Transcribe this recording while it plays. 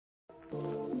This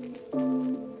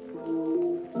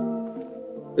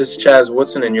is Chaz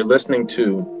Woodson, and you're listening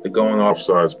to the Going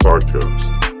Offsides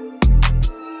podcast.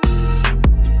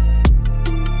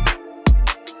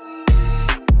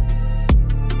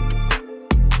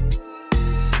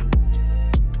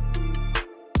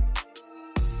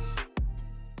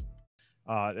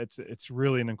 It's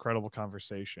really an incredible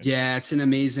conversation. Yeah, it's an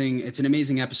amazing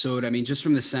episode. I mean, just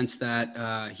from the sense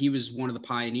that he was one of the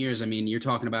pioneers. I mean, you're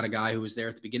talking about a guy who was there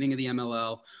at the beginning of the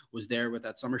MLL, was there with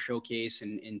that summer showcase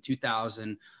in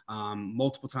 2000,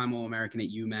 multiple time All-American at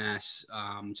UMass,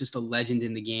 just a legend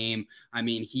in the game. I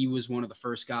mean, he was one of the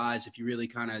first guys, if you really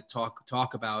kind of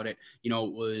talk about it, it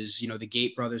was, the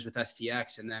Gate brothers with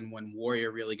STX. And then when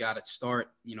Warrior really got its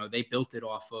start, they built it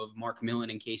off of Mark Millen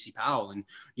and Casey Powell. And,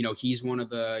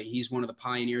 he's one of the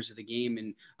pioneers of the game.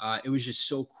 And it was just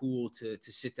so cool to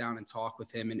sit down and talk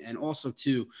with him. And also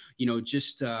too,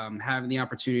 just having the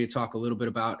opportunity to talk a little bit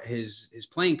about his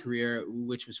playing career,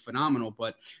 which was phenomenal,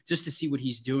 but just to see what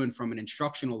he's doing from an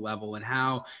instructional level and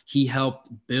how he helped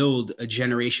build a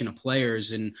generation of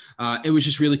players. And it was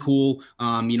just really cool.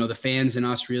 The fans and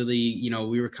us really,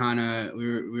 we were kind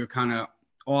of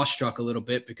awestruck a little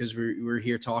bit because we were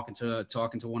here talking to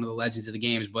one of the legends of the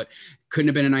games, but couldn't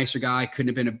have been a nicer guy,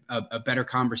 couldn't have been a better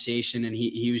conversation. And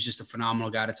he was just a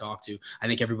phenomenal guy to talk to. I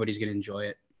think everybody's going to enjoy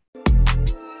it.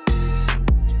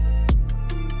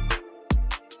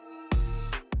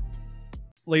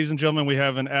 Ladies and gentlemen, we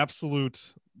have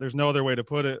there's no other way to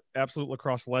put it, absolute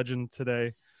lacrosse legend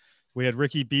today. We had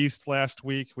Ricky Beast last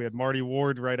week. We had Marty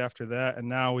Ward right after that. And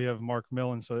now we have Mark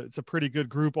Millen. So it's a pretty good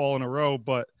group all in a row,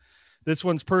 but this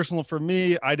one's personal for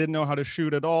me. I didn't know how to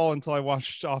shoot at all until I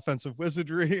watched Offensive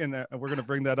Wizardry, and we're going to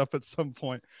bring that up at some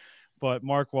point. But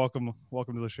Mark, welcome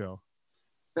to the show.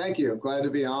 Thank you. Glad to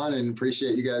be on and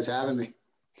appreciate you guys having me.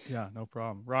 Yeah, no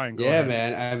problem. Ryan, go ahead.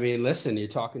 Man. I mean, listen, you're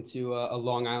talking to a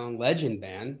Long Island legend,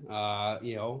 man.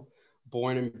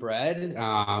 Born and bred.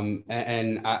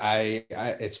 And I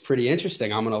it's pretty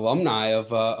interesting. I'm an alumni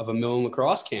of a Millen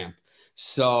lacrosse camp.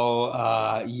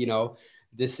 So,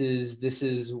 this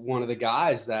is one of the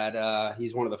guys that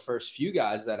he's one of the first few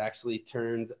guys that actually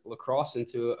turned lacrosse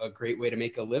into a great way to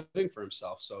make a living for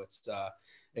himself. So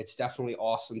it's definitely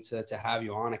awesome to have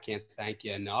you on. I can't thank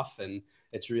you enough. And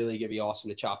it's really going to be awesome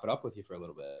to chop it up with you for a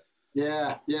little bit.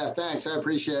 Yeah. Thanks. I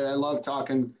appreciate it. I love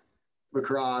talking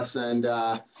lacrosse. And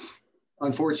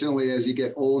unfortunately, as you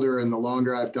get older and the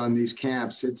longer I've done these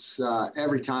camps, it's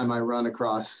every time I run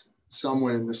across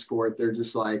someone in the sport, they're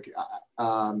just like,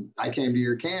 I came to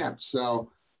your camp.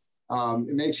 So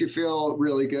it makes you feel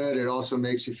really good. It also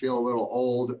makes you feel a little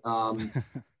old.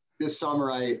 This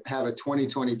summer, I have a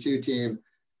 2022 team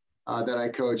that I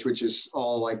coach, which is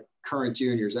all like current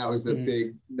juniors. That was the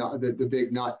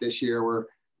big nut this year where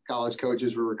college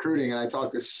coaches were recruiting. And I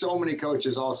talked to so many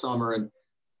coaches all summer, and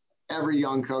every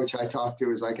young coach I talked to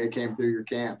was like, I came through your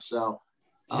camp. So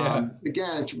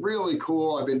again, it's really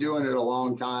cool. I've been doing it a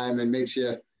long time and makes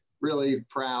you really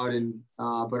proud, and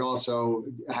but also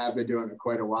have been doing it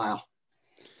quite a while.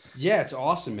 Yeah, it's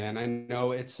awesome, man. I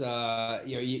know it's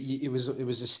it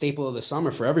was a staple of the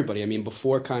summer for everybody. I mean,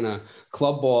 before kind of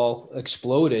club ball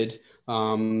exploded,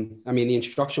 I mean, the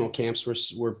instructional camps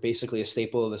were basically a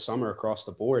staple of the summer across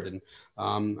the board. And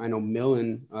I know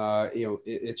Millen,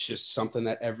 it's just something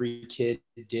that every kid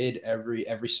did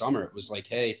every summer. It was like,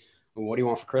 hey, what do you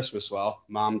want for Christmas? Well,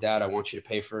 Mom, Dad, I want you to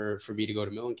pay for me to go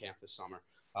to Millen camp this summer.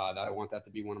 That I want that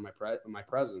to be one of my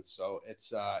presents. So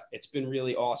it's been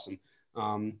really awesome.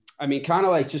 I mean, kind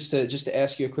of like just to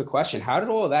ask you a quick question, how did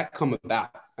all of that come about?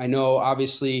 I know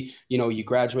obviously, you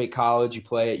graduate college, you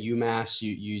play at UMass,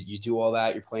 you do all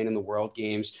that, you're playing in the World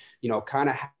Games, kind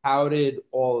of how did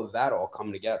all of that all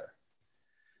come together?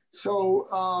 So,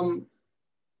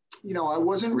 I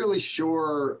wasn't really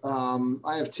sure.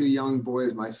 I have two young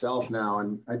boys myself now,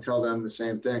 and I tell them the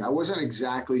same thing. I wasn't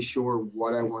exactly sure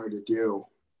what I wanted to do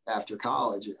after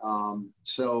college.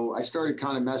 So I started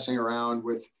kind of messing around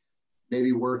with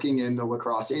maybe working in the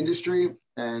lacrosse industry.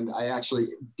 And I actually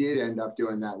did end up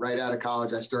doing that. Right out of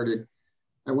college,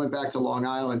 I went back to Long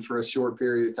Island for a short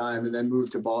period of time and then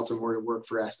moved to Baltimore to work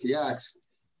for STX.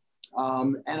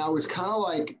 And I was kind of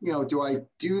like, do I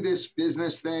do this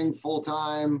business thing full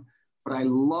time? But I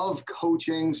love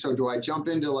coaching. So do I jump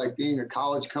into like being a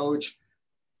college coach?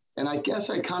 And I guess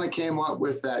I kind of came up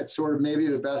with that sort of maybe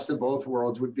the best of both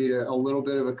worlds would be a little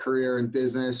bit of a career in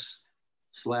business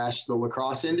 / the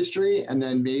lacrosse industry. And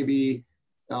then maybe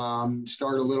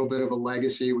start a little bit of a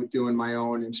legacy with doing my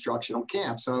own instructional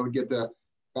camp. So I would get the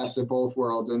best of both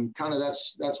worlds. And kind of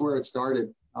that's where it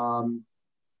started.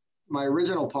 My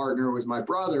original partner was my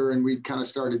brother, and we kind of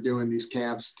started doing these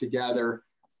camps together.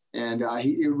 And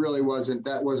it really wasn't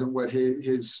what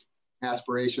his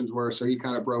aspirations were. So he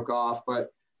kind of broke off. But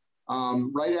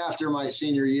right after my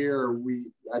senior year,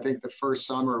 I think the first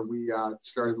summer we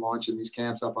started launching these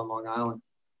camps up on Long Island.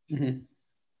 Mm-hmm.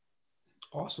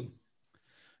 Awesome.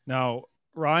 Now,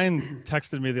 Ryan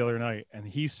texted me the other night and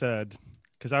he said,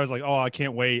 because I was like, oh, I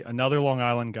can't wait. Another Long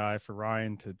Island guy for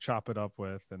Ryan to chop it up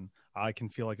with. And I can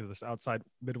feel like this outside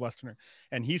Midwesterner.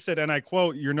 And he said, and I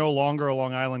quote, "You're no longer a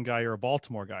Long Island guy. You're a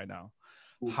Baltimore guy now."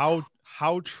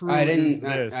 How true is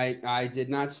this? I did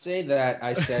not say that.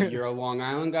 I said you're a Long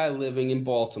Island guy living in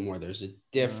Baltimore. There's a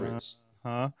difference.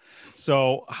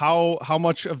 So how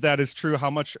much of that is true? How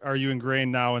much are you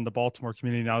ingrained now in the Baltimore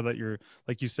community now that you're,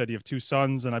 like you said, you have two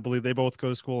sons and I believe they both go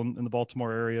to school in the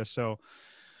Baltimore area. So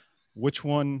which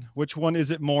one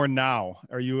is it more now?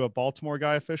 Are you a Baltimore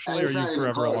guy officially or are you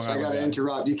forever a Long Island I got to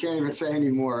interrupt. You can't even say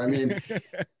anymore. I mean,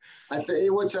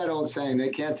 what's that old saying? They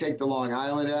can't take the Long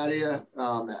Island out of you.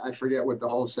 I forget what the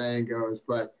whole saying goes,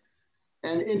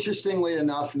 and interestingly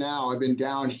enough, now I've been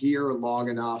down here long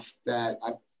enough that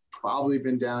I've probably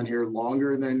been down here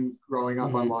longer than growing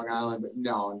up on Long Island, but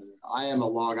no, I am a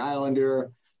Long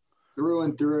Islander through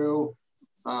and through.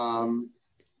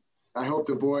 I hope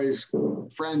the boys'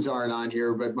 friends aren't on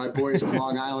here, but my boys are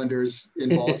Long Islanders in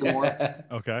Baltimore.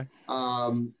 Okay.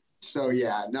 So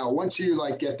yeah, no, once you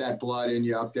like get that blood in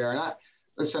you up there, and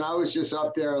I was just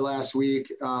up there last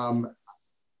week.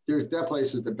 That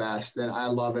place is the best and I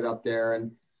love it up there.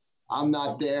 And I'm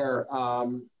not there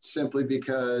simply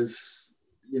because,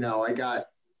 I got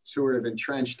sort of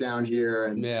entrenched down here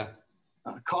and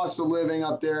cost of living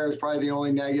up there is probably the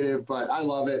only negative, but I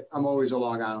love it. I'm always a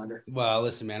Long Islander. Well,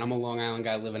 listen, man, I'm a Long Island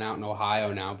guy living out in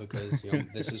Ohio now because,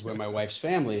 this is where my wife's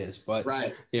family is, but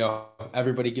right.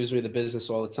 Everybody gives me the business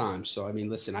all the time. So, I mean,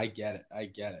 listen, I get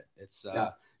it. It's,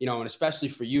 and especially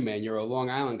for you, man, you're a Long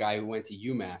Island guy who went to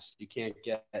UMass. You can't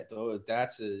get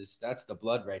that's the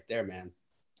blood right there, man.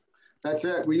 That's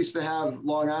it. We used to have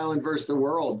Long Island versus the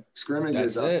world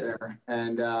scrimmages up there.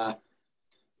 And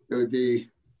it would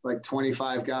be like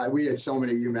 25 guys. We had so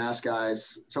many UMass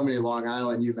guys, so many Long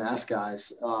Island UMass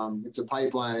guys. It's a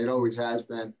pipeline. It always has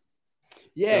been.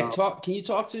 Yeah. Can you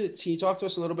talk to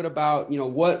us a little bit about,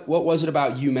 what was it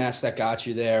about UMass that got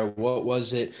you there? What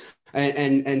was it?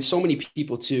 And so many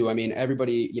people too. I mean,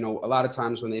 everybody, a lot of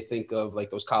times when they think of like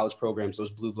those college programs,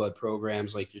 those blue blood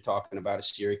programs, like you're talking about a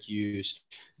Syracuse,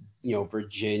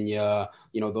 Virginia,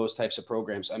 those types of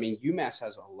programs. I mean, UMass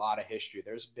has a lot of history.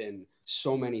 There's been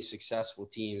so many successful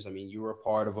teams. I mean, you were a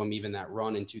part of them, even that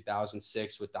run in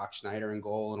 2006 with Doc Schneider in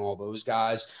goal and all those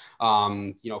guys.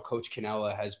 Coach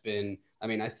Cannella has been,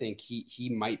 I think he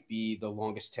might be the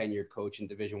longest tenured coach in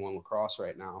Division I lacrosse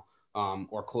right now,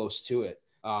 or close to it.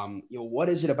 What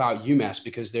is it about UMass?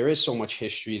 Because there is so much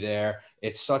history there.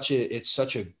 It's such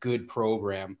a good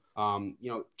program. Can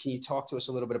you talk to us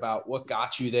a little bit about what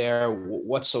got you there?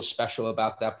 What's so special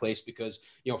about that place? Because,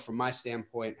 from my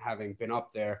standpoint, having been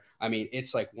up there,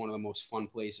 it's like one of the most fun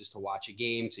places to watch a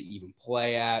game, to even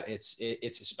play at. It's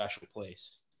a special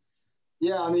place.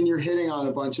 Yeah. You're hitting on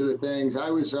a bunch of the things.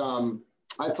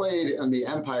 I played on the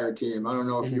Empire team. I don't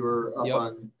know if you were up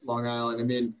on Long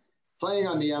Island. Playing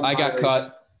on the Empire. I got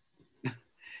cut.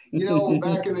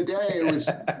 Back in the day, it was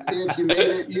if you made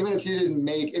it, even if you didn't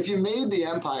if you made the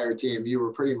Empire team, you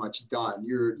were pretty much done.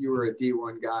 You were a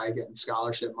D1 guy getting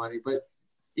scholarship money. But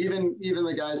even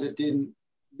the guys that didn't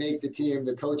make the team,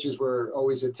 the coaches were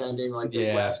always attending like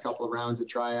those last couple of rounds of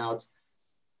tryouts.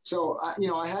 So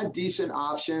I had decent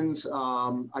options.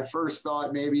 I first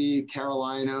thought maybe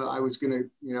Carolina. I was gonna,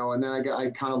 and then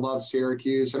I kind of loved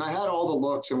Syracuse, and I had all the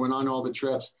looks and went on all the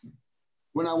trips.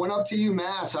 When I went up to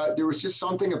UMass, there was just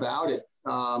something about it.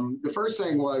 The first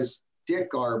thing was Dick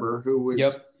Garber, who was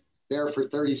there for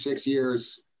 36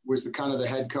 years, was the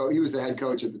head coach. He was the head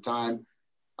coach at the time.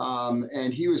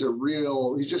 And he was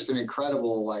he's just an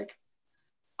incredible, I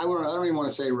don't even want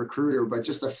to say recruiter, but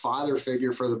just a father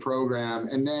figure for the program.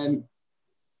 And then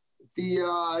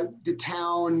the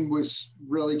town was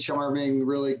really charming,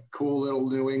 really cool little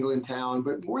New England town.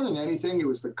 But more than anything, it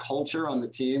was the culture on the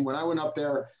team. When I went up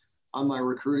there on my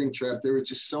recruiting trip, there was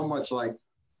just so much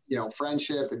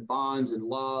friendship and bonds and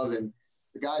love, and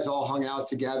the guys all hung out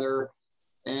together.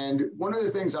 And one of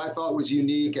the things I thought was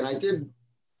unique, and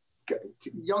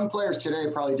young players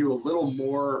today probably do a little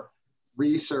more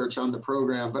research on the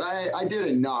program, but I did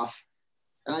enough.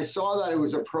 And I saw that it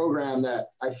was a program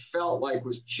that I felt like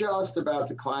was just about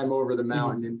to climb over the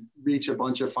mountain and reach a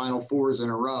bunch of Final Fours in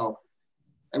a row.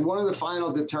 And one of the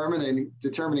final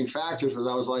determining factors was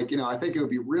I was like, I think it would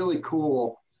be really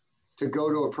cool to go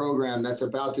to a program that's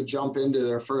about to jump into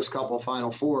their first couple of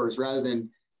Final Fours rather than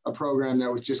a program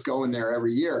that was just going there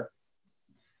every year.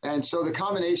 And so the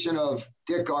combination of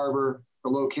Dick Garber, the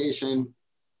location,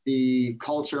 the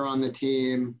culture on the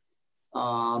team,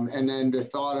 and then the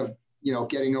thought of, you know,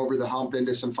 getting over the hump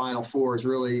into some Final Fours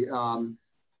really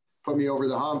put me over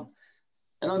the hump.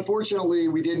 And unfortunately,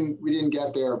 we didn't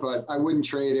get there, but I wouldn't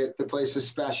trade it. The place is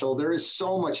special. There is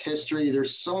so much history.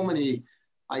 There's so many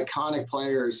iconic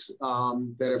players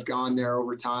that have gone there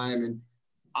over time. And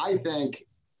I think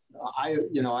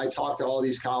I talk to all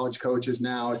these college coaches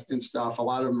now and stuff. A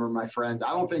lot of them are my friends.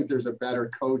 I don't think there's a better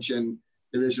coach in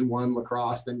Division I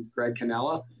lacrosse than Greg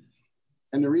Cannella.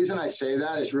 And the reason I say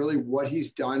that is really what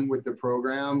he's done with the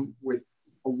program with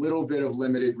a little bit of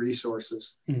limited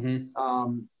resources.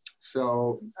 Mm-hmm.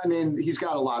 So, I mean, he's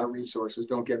got a lot of resources,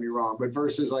 don't get me wrong, but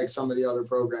versus like some of the other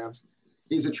programs,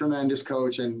 he's a tremendous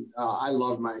coach, and I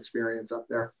love my experience up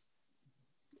there.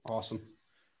 Awesome.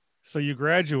 So you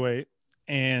graduate,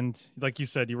 and like you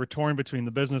said, you were torn between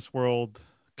the business world,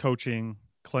 coaching,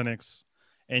 clinics,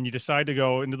 and you decide to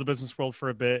go into the business world for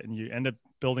a bit, and you end up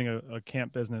building a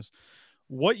camp business.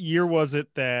 What year was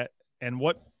it that, and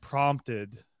what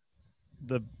prompted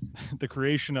the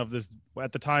creation of this,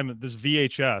 at the time, this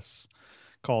VHS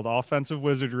called Offensive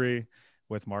Wizardry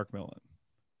with Mark Millen?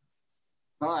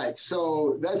 All right.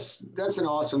 So that's an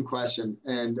awesome question.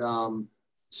 And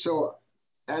so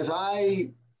as I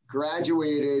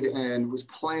graduated and was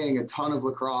playing a ton of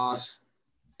lacrosse,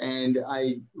 and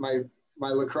my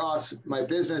lacrosse, my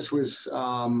business was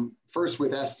first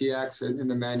with STX in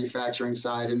the manufacturing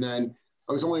side. And then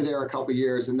I was only there a couple of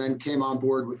years, and then came on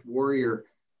board with Warrior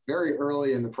very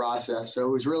early in the process. So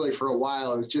it was really, for a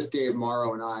while, it was just Dave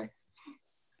Morrow and I.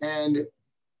 And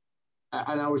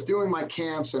I was doing my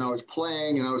camps, and I was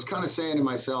playing, and I was kind of saying to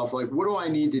myself, like, what do I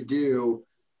need to do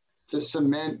to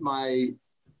cement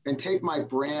and take my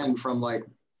brand from like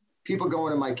people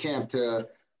going to my camp to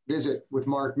visit with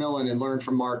Mark Millen and learn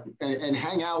from Mark and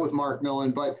hang out with Mark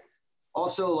Millen, but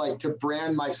also like to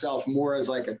brand myself more as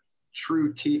like a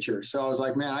true teacher. So I was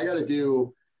like, man, I got to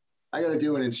do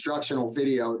an instructional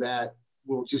video that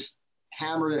will just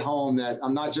hammer it home that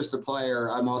I'm not just a player,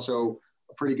 I'm also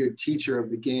a pretty good teacher of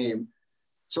the game.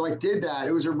 So I did that.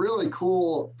 It was a really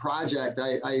cool project.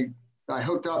 I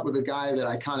hooked up with a guy that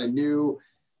I kind of knew.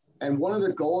 And one of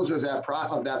the goals was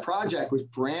of that project was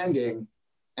branding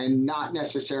and not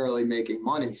necessarily making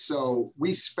money. So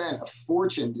we spent a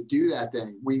fortune to do that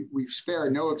thing. We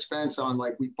spared no expense on,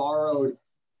 like, we borrowed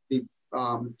the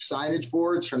signage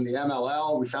boards from the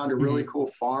MLL. We found a really cool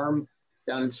farm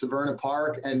down in Severna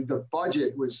Park, and the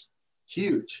budget was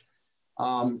huge.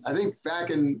 I think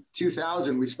back in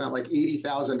 2000, we spent like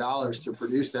 $80,000 to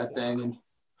produce that thing. And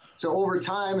so over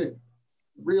time, it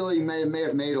really may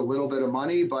have made a little bit of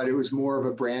money, but it was more of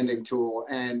a branding tool.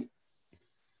 And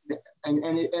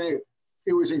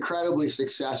it was incredibly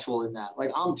successful in that. Like,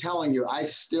 I'm telling you, I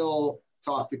still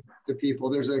talk to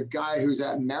people. There's a guy who's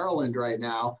at Maryland right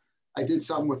now. I did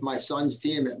something with my son's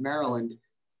team at Maryland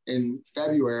in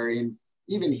February, and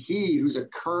even he, who's a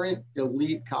current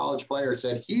elite college player,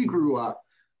 said he grew up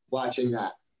watching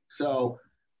that. So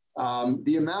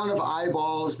the amount of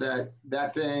eyeballs the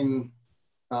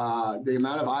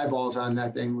amount of eyeballs on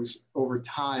that thing was, over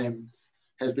time,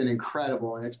 has been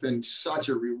incredible. And it's been such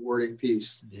a rewarding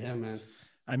piece. Yeah, man.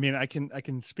 I mean, I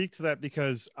can speak to that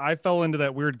because I fell into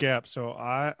that weird gap. So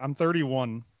I'm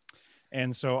 31.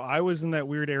 And so I was in that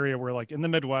weird area where, like, in the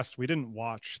Midwest, we didn't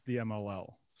watch the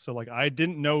MLL. So, like, I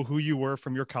didn't know who you were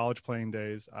from your college playing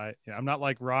days. I'm not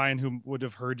like Ryan, who would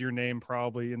have heard your name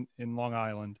probably in Long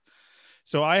Island.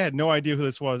 So I had no idea who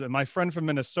this was. And my friend from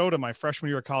Minnesota, my freshman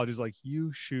year of college, is like,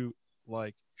 you shoot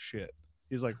like shit.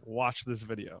 He's like, watch this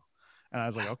video. And I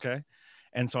was like, okay.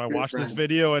 And so I watched this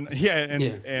video, and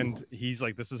and he's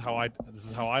like, this is how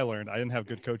I learned. I didn't have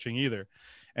good coaching either.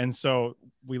 And so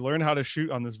we learned how to shoot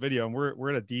on this video, and we're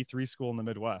at a D3 school in the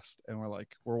Midwest, and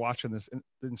we're watching this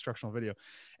instructional video.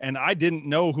 And I didn't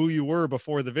know who you were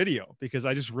before the video, because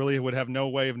I just really would have no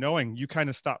way of knowing. You kind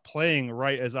of stopped playing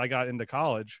right as I got into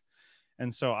college.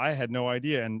 And so I had no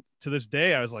idea. And to this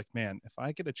day, I was like, man, if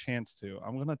I get a chance to,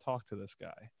 I'm going to talk to this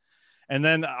guy. And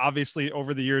then obviously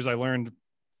over the years, I learned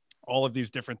all of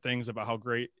these different things about how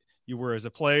great you were as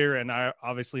a player. And I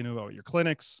obviously knew about your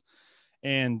clinics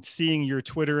and seeing your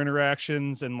Twitter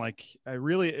interactions. And like,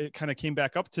 it kind of came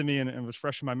back up to me, and it was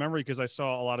fresh in my memory because I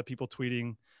saw a lot of people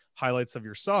tweeting highlights of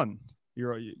your son,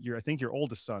 I think your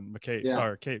oldest son, Cape.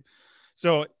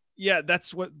 So yeah,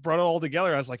 that's what brought it all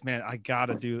together. I was like, man, I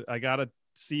gotta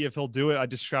see if he'll do it. I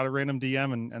just shot a random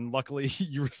DM, and luckily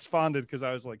you responded, because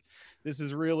I was like, this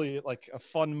is really like a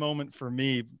fun moment for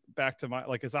me back to my,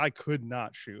 like, as I could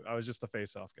not shoot. I was just a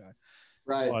face-off guy.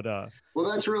 Right. But well,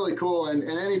 that's really cool. And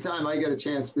anytime I get a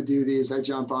chance to do these, I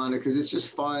jump on it because it's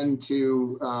just fun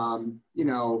to, you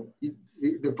know,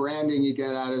 the branding you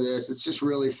get out of this. It's just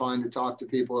really fun to talk to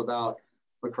people about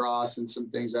lacrosse and some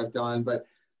things I've done. But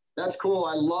that's cool.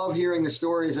 I love hearing the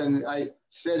stories. And I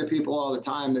say to people all the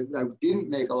time that I didn't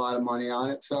make a lot of money on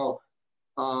it. So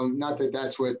not that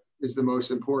that's what is the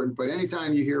most important, but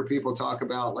anytime you hear people talk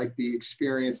about like the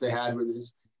experience they had with it,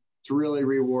 it's really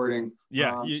rewarding.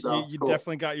 Yeah, you cool.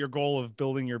 definitely got your goal of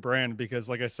building your brand, because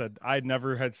like I said, I'd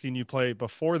never had seen you play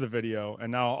before the video,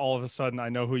 and now all of a sudden I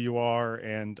know who you are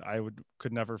and I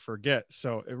could never forget.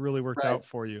 So it really worked out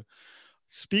for you.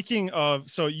 Speaking of,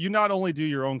 so you not only do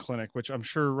your own clinic, which I'm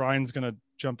sure Ryan's going to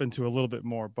jump into a little bit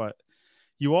more, but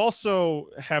you also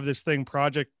have this thing,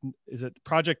 is it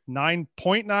Project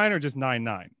 9.9 or just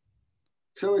 9.9?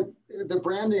 So the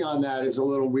branding on that is a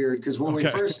little weird because when we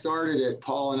first started it,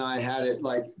 Paul and I had it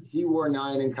like he wore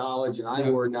 9 in college and I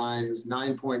wore 9. It was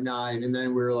 9.9. And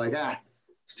then we were like,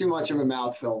 it's too much of a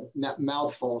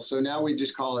mouthful. So now we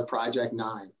just call it Project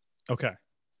 9. Okay.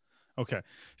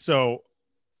 So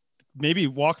maybe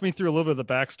walk me through a little bit of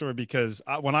the backstory, because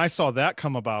when I saw that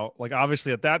come about, like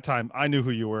obviously at that time I knew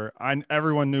who you were.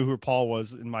 Everyone knew who Paul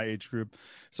was in my age group.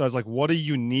 So I was like, what a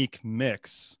unique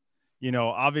mix. You know,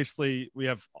 obviously we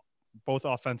have both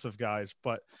offensive guys,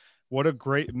 but what a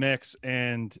great mix.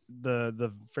 And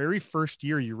the very first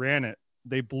year you ran it,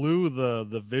 they blew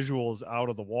the visuals out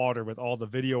of the water with all the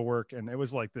video work. And it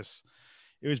was like this,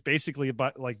 it was basically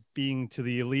about like being to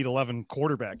the Elite 11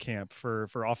 quarterback camp for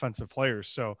offensive players.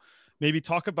 So maybe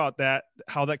talk about that,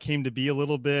 how that came to be a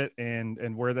little bit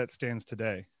and where that stands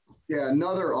today. Yeah.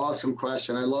 Another awesome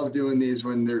question. I love doing these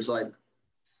when there's like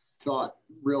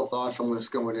real thoughtfulness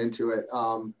going into it.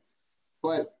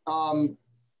 But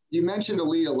you mentioned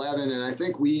Elite 11, and I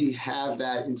think we have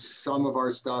that in some of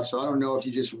our stuff. So I don't know if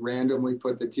you just randomly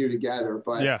put the two together,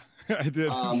 but yeah, I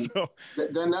did.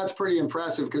 Then that's pretty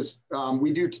impressive because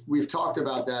we've talked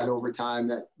about that over time,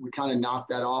 that we kind of knocked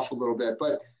that off a little bit.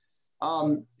 But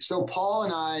so Paul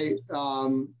and I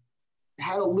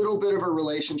had a little bit of a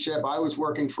relationship. I was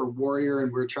working for Warrior and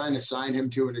we were trying to sign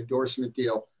him to an endorsement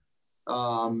deal.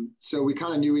 So we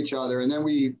kind of knew each other, and then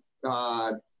we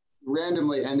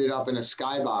randomly ended up in a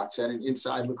skybox at an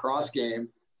Inside Lacrosse game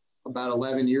about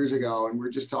 11 years ago. And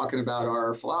we're just talking about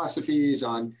our philosophies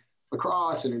on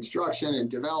lacrosse and instruction and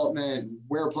development and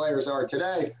where players are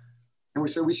today. And we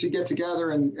said we should get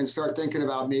together and start thinking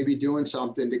about maybe doing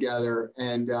something together.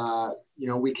 And, you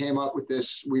know, we came up with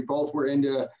this. We both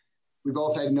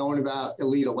had known about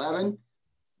Elite 11.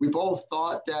 We both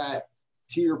thought that,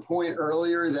 to your point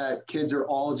earlier, that kids are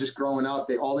all just growing up.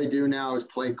 All they do now is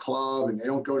play club and they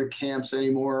don't go to camps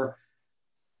anymore.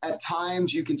 At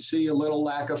times you can see a little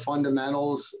lack of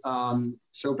fundamentals.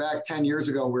 So back 10 years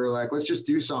ago, we were like, let's just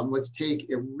do something. Let's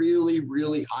take a really,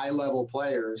 really high level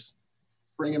players,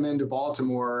 bring them into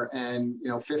Baltimore and,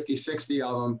 50, 60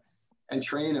 of them, and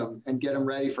train them and get them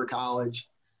ready for college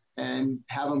and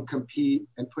have them compete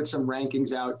and put some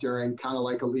rankings out during, kind of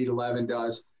like Elite 11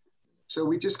 does. So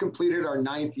we just completed our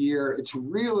 9th year. It's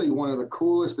really one of the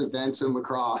coolest events in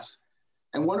lacrosse.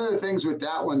 And one of the things with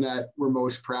that one that we're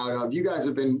most proud of, you guys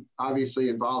have been obviously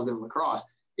involved in lacrosse.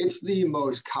 It's the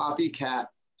most copycat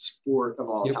sport of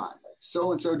all time. Like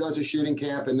so-and-so does a shooting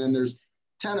camp and then there's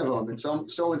 10 of them. And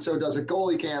so-and-so does a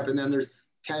goalie camp and then there's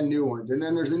 10 new ones. And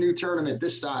then there's a new tournament,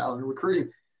 this style, and recruiting.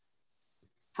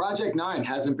 Project 9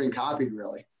 hasn't been copied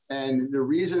really. And the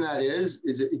reason that is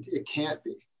it can't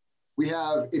be.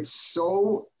 It's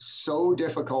so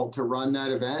difficult to run that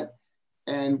event.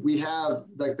 And we have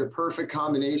like the perfect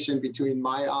combination between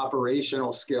my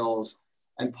operational skills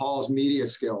and Paul's media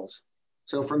skills.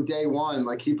 So from day one,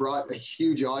 like he brought a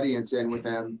huge audience in with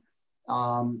him.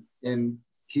 And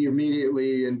he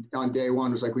immediately, and on day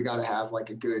one was like, we got to have like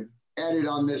a good edit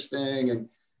on this thing. And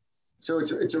so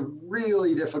it's a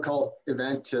really difficult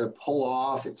event to pull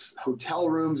off. It's hotel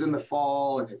rooms in the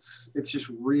fall, and it's just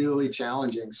really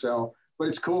challenging. So, but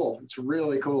it's cool. It's a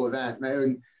really cool event.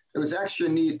 And it was extra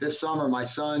neat this summer. My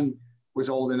son was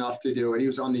old enough to do it. He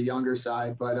was on the younger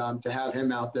side, but to have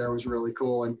him out there was really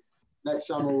cool. And next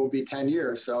summer will be 10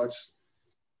 years. So it's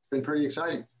been pretty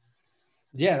exciting.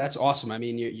 Yeah, that's awesome. I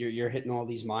mean, you're hitting all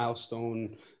these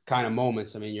milestone kind of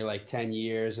moments. I mean, you're like 10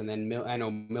 years, and then I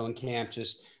know Millenkamp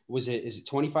is it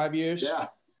 25 years? Yeah.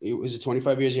 Was it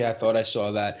 25 years? Yeah, I thought I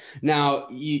saw that. Now,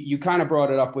 you kind of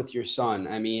brought it up with your son.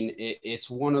 I mean, it's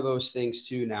one of those things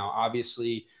too. Now,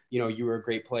 obviously, you were a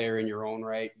great player in your own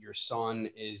right. Your son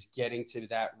is getting to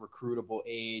that recruitable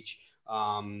age.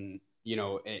 And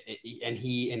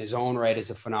he in his own right is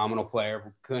a phenomenal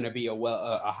player, going to be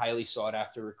a highly sought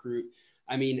after recruit.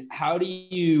 I mean, how do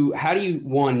you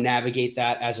one, navigate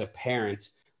that as a parent?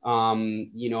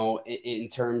 You know, in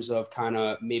terms of kind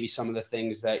of maybe some of the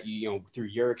things that you know, through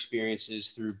your experiences,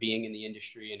 through being in the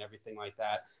industry and everything like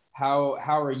that, how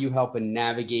are you helping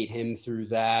navigate him through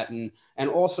that? And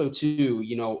also too,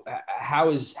 you know,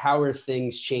 how are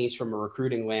things changed from a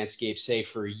recruiting landscape, say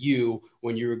for you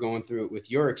when you were going through it with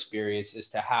your experience, as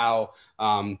to how,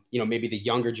 you know, maybe the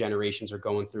younger generations are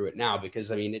going through it now?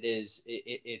 Because I mean,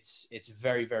 it's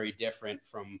very, very different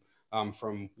from,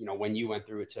 you know, when you went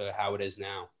through it to how it is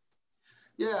now.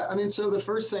 Yeah, I mean, so the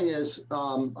first thing is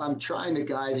I'm trying to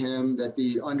guide him that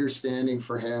the understanding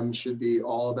for him should be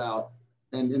all about,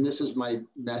 and this is my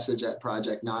message at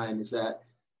Project 9, is that,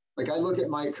 like, I look at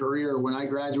my career when I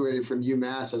graduated from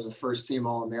UMass as a first team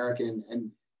All-American,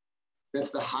 and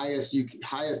that's the highest,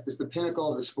 it's the pinnacle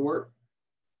of the sport,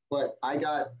 but I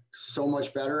got so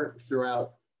much better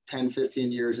throughout 10,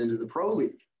 15 years into the pro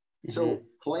league. Mm-hmm. So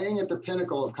playing at the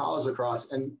pinnacle of college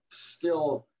lacrosse and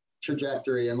still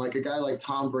trajectory, and like a guy like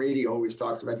Tom Brady always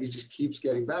talks about, he just keeps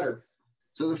getting better.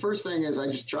 So the first thing is I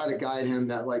just try to guide him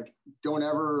that, like, don't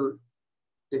ever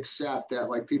accept that,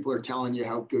 like, people are telling you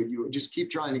how good you are. Just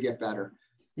keep trying to get better.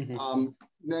 Mm-hmm.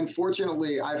 Then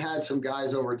fortunately, I've had some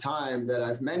guys over time that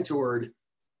I've mentored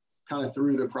kind of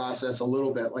through the process a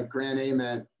little bit, like Grant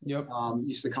Ament. Yep.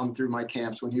 Used to come through my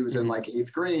camps when he was in like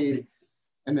 8th grade.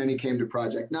 And then he came to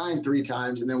Project 9 3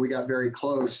 times. And then we got very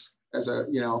close as a,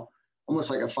 you know, almost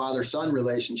like a father-son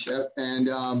relationship. And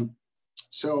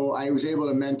so I was able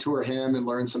to mentor him and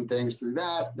learn some things through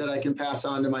that I can pass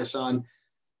on to my son.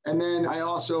 And then I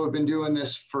also have been doing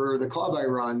this for the club I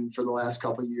run for the last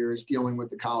couple of years, dealing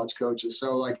with the college coaches.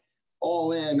 So, like,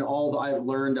 all I've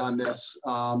learned on this,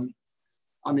 I'm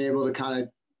able to kind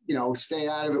of, you know, stay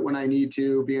out of it when I need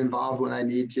to, be involved when I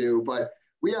need to. But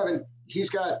he's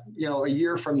got, you know, a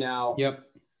year from now, yep,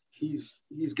 he's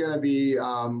going to be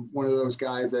one of those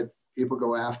guys that people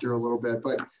go after a little bit.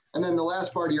 But, and then the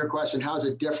last part of your question, how is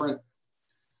it different?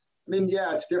 I mean,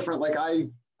 yeah, it's different. Like, I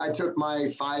took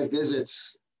my 5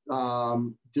 visits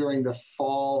during the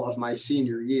fall of my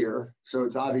senior year. So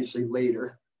it's obviously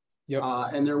later. Yep.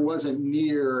 And there wasn't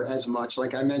near as much,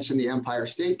 like I mentioned, the Empire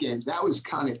State games. That was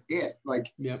kind of it.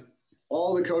 Like, yep,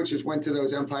 all the coaches went to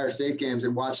those Empire State games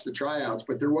and watched the tryouts,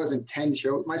 but there wasn't 10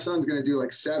 show. My son's going to do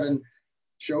like 7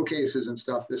 showcases and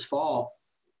stuff this fall.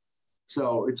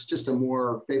 So it's just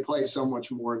they play so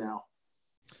much more now.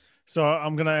 So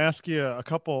I'm going to ask you a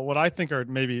couple, what I think are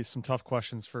maybe some tough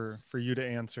questions for you to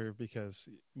answer, because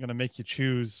I'm going to make you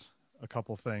choose a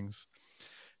couple things.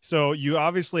 So you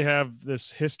obviously have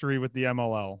this history with the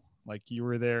MLL. Like, you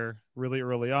were there really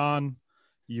early on.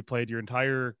 You played your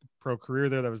entire pro career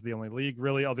there. That was the only league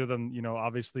really, other than, you know,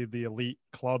 obviously the elite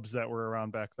clubs that were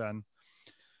around back then.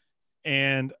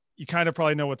 And you kind of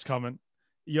probably know what's coming.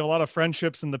 You have a lot of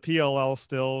friendships in the PLL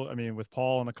still. I mean, with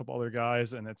Paul and a couple other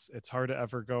guys, and it's hard to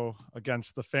ever go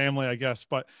against the family, I guess.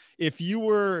 But if you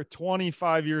were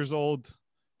 25 years old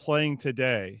playing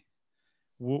today,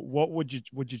 what would you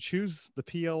choose, the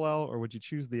PLL or would you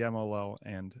choose the MLL?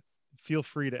 And feel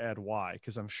free to add why,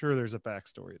 because I'm sure there's a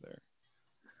backstory there.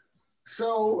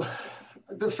 So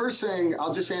the first thing,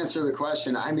 I'll just answer the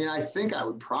question. I mean, I think I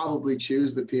would probably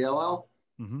choose the PLL,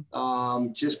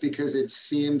 just because it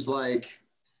seems like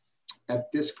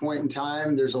at this point in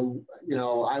time, there's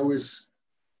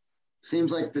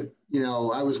seems like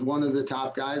I was one of the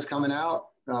top guys coming out.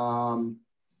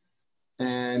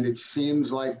 And it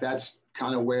seems like that's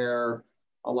kind of where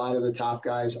a lot of the top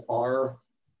guys are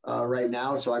right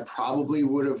now. So I probably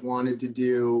would have wanted to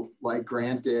do like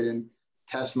Grant did and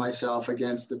test myself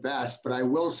against the best. But I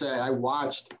will say I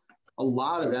watched a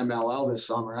lot of MLL this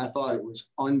summer, and I thought it was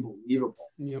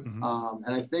unbelievable. Yep.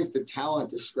 And I think the talent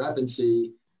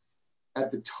discrepancy at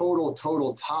the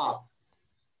total top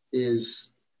is,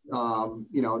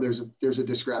 there's a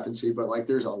discrepancy, but like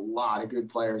there's a lot of good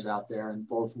players out there in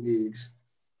both leagues.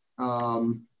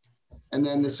 And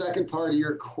then the second part of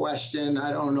your question,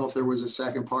 I don't know if there was a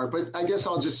second part, but I guess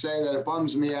I'll just say that it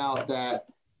bums me out that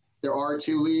there are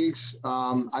 2 leagues.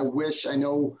 I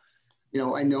know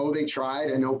they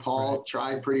tried. I know Paul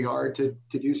tried pretty hard to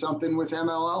do something with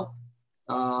MLL.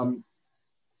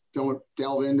 Don't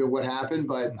delve into what happened,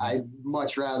 but I'd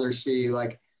much rather see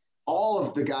like all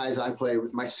of the guys I played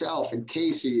with, myself and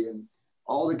Casey and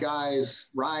all the guys,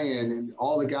 Ryan and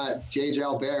all the guys, JJ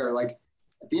Albert. Like,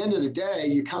 at the end of the day,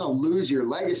 you kind of lose your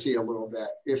legacy a little bit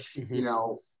if,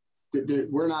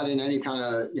 we're not in any kind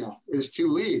of, there's 2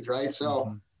 leagues, right?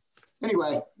 So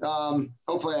anyway,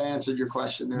 hopefully I answered your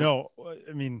question there. No,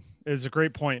 I mean, it's a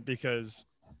great point because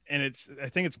I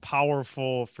think it's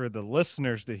powerful for the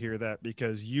listeners to hear that,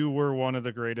 because you were one of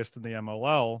the greatest in the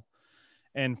MLL.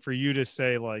 And for you to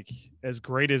say, like, as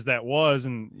great as that was,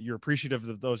 and you're appreciative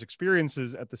of those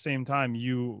experiences, at the same time,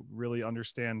 you really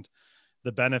understand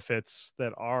the benefits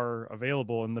that are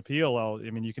available in the PLL.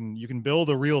 I mean, you can build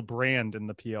a real brand in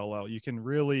the PLL. You can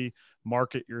really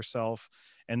market yourself,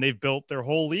 and they've built their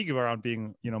whole league around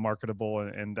being, marketable.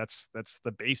 And that's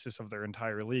the basis of their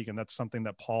entire league. And that's something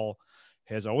that Paul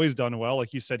has always done well.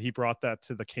 Like you said, he brought that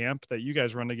to the camp that you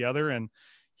guys run together, and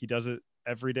he does it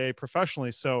every day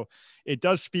professionally. So it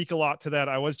does speak a lot to that.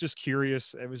 I was just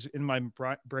curious. It was in my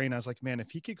brain. I was like, man, if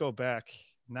he could go back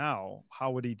now, how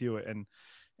would he do it?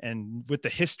 And with the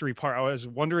history part, I was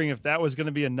wondering if that was going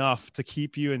to be enough to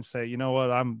keep you and say, you know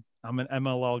what, I'm an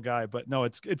MLL guy. But no,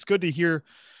 it's good to hear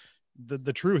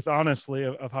the truth, honestly,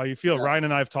 of how you feel. Yeah. Ryan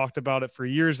and I have talked about it for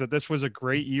years, that this was a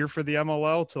great year for the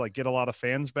MLL to like get a lot of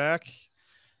fans back.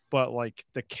 But like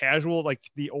the casual,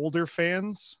 like the older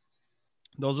fans,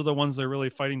 those are the ones they're really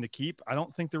fighting to keep. I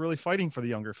don't think they're really fighting for the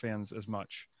younger fans as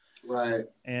much. Right.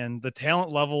 And the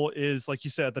talent level is, like you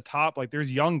said, at the top. Like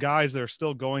there's young guys that are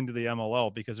still going to the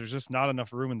MLL because there's just not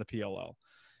enough room in the PLL.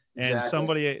 Exactly. And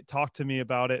somebody talked to me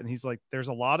about it, and he's like, there's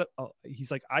a lot of,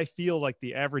 he's like, I feel like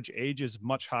the average age is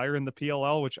much higher in the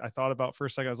PLL, which I thought about for a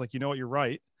second. I was like, you know what, you're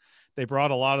right. They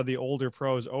brought a lot of the older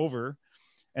pros over,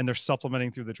 and they're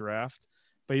supplementing through the draft.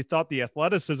 But he thought the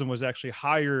athleticism was actually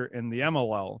higher in the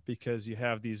MLL because you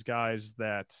have these guys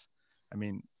that, I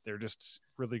mean, they're just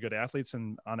really good athletes,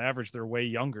 and on average, they're way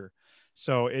younger.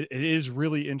 So it is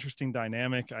really interesting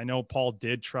dynamic. I know Paul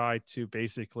did try to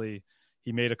basically,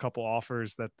 he made a couple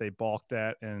offers that they balked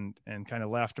at and kind of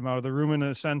laughed him out of the room in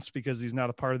a sense, because he's not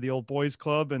a part of the old boys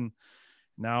club. And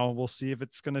now we'll see if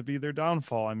it's going to be their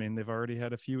downfall. I mean, they've already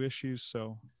had a few issues.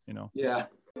 So, Yeah.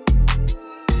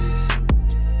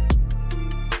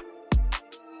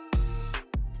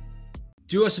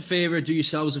 Do us a favor, do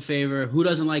yourselves a favor. Who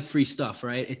doesn't like free stuff,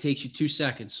 right? It takes you 2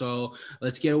 seconds. So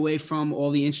let's get away from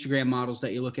all the Instagram models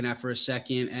that you're looking at for a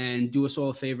second, and do us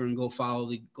all a favor and go follow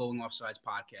the Going Offsides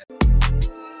podcast.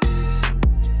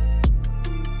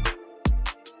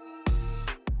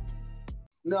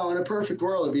 No, in a perfect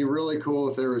world, it'd be really cool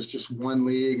if there was just one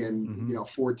league and,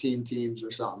 14 teams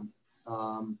or something.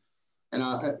 And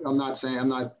I'm not saying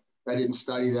I didn't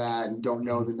study that and don't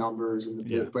know the numbers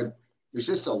but there's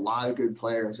just a lot of good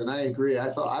players. And I agree. I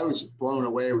thought I was blown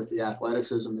away with the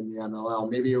athleticism in the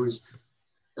MLL. Maybe it was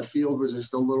the field was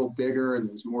just a little bigger and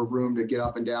there's more room to get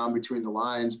up and down between the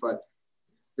lines, but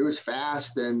it was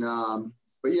fast. And,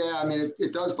 but yeah, I mean,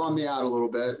 it does bum me out a little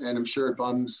bit, and I'm sure it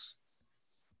bums,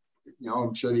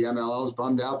 I'm sure the MLL is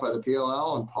bummed out by the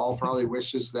PLL, and Paul probably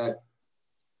wishes that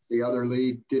the other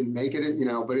league didn't make it,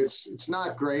 but it's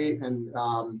not great. And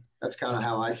that's kind of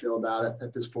how I feel about it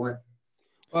at this point.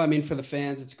 Well, I mean, for the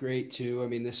fans, it's great too. I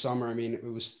mean, this summer, I mean, it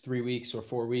was 3 weeks or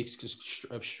 4 weeks just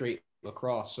of straight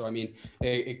lacrosse. So, I mean,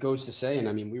 it goes to saying,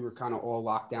 I mean, we were kind of all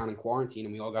locked down in quarantine,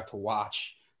 and we all got to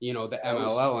watch, the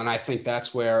MLL. And I think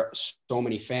that's where so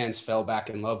many fans fell back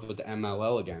in love with the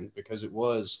MLL again, because it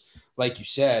was, like you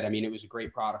said, I mean, it was a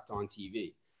great product on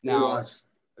TV. Now,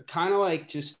 kind of like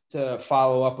just to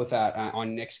follow up with that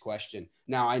on Nick's question.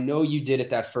 Now, I know you did it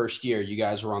that first year. You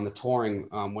guys were on the touring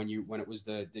when it was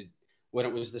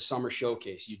the summer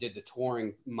showcase. You did the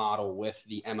touring model with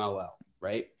the MLL,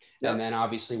 right? Yep. And then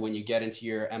obviously when you get into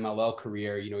your MLL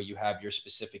career, you have your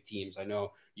specific teams. I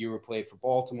know you played for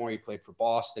Baltimore, you played for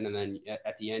Boston, and then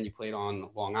at the end you played on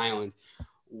Long Island.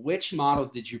 Which model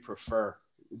did you prefer?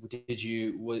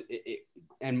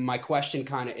 And my question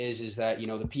kind of is that, the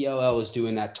PLL is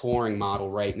doing that touring model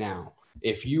right now.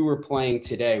 If you were playing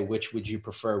today, which would you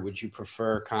prefer? Would you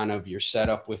prefer kind of your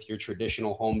setup with your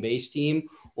traditional home base team,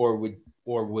 or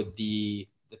would the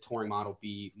touring model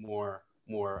be more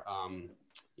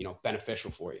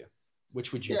beneficial for you?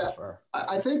 Which would you prefer?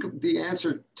 I think the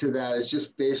answer to that is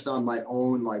just based on my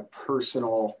own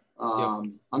personal.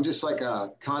 I'm just like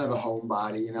a kind of a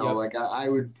homebody,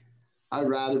 I'd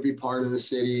rather be part of the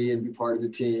city and be part of the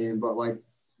team, but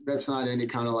that's not any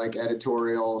kind of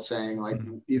editorial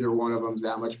saying either one of them's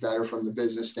that much better from the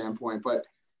business standpoint. But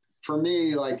for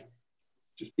me,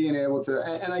 just being able to,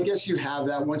 and I guess you have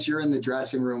that once you're in the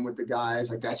dressing room with the guys,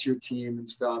 that's your team and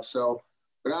stuff. So,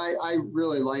 but I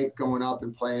really like going up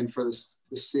and playing for the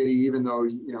city, even though,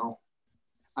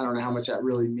 I don't know how much that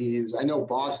really means. I know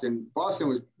Boston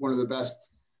was one of the best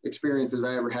experiences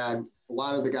I ever had. A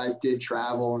lot of the guys did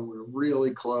travel and were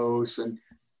really close. And,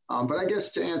 but I guess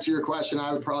to answer your question,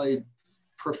 I would probably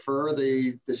prefer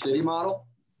the city model.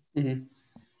 Mm-hmm.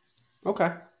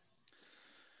 Okay.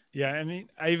 Yeah, I mean,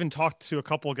 I even talked to a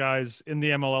couple of guys in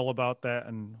the MLL about that,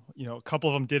 and a couple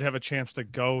of them did have a chance to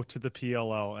go to the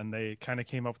PLL, and they kind of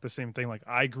came up with the same thing. Like,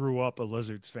 I grew up a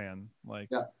Lizards fan,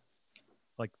 Yeah.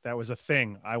 like that was a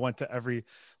thing. I went to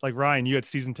like Ryan, you had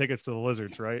season tickets to the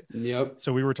Lizards, right? Yep.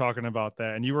 So we were talking about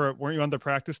that, and weren't you on the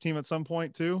practice team at some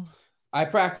point too? I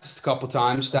practiced a couple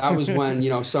times. That was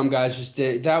when, some guys just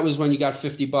did. That was when you got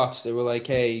 $50. They were like,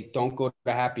 "Hey, don't go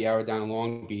to happy hour down in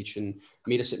Long Beach and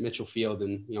meet us at Mitchell Field,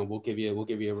 and we'll give you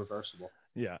a reversible."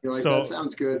 Yeah. You're like, that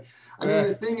sounds good. I mean,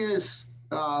 the thing is,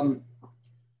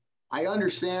 I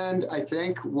understand, I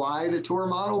think, why the tour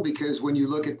model, because when you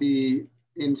look at the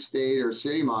in-state or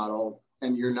city model,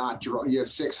 and you have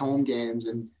 6 home games,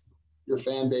 and your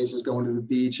fan base is going to the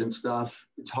beach and stuff,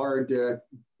 it's hard to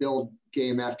build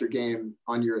game after game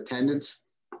on your attendance.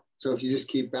 So if you just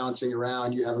keep bouncing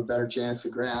around, you have a better chance to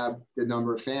grab the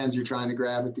number of fans you're trying to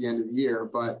grab at the end of the year.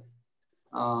 But,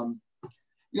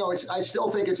 I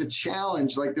still think it's a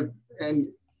challenge. And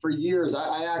for years,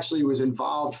 I actually was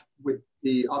involved with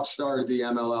the upstart of the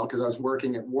MLL because I was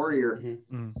working at Warrior.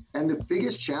 Mm-hmm. And the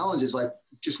biggest challenge is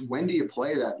just when do you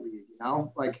play that league?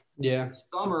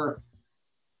 Summer,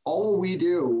 all we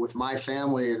do with my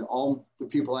family and all the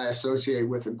people I associate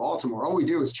with in Baltimore, all we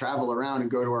do is travel around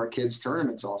and go to our kids'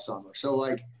 tournaments all summer. So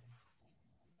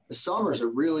the summer is a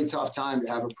really tough time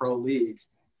to have a pro league.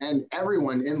 And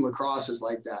everyone in lacrosse is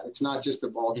like that. It's not just the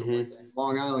Baltimore thing.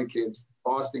 Long Island kids,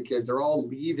 Boston kids, they're all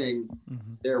leaving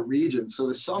their region. So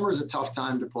the summer is a tough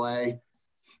time to play.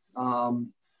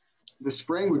 The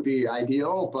spring would be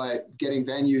ideal, but getting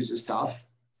venues is tough.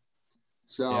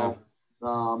 So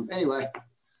anyway.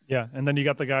 Yeah. And then you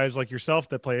got the guys like yourself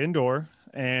that play indoor,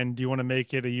 and you want to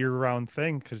make it a year-round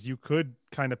thing because you could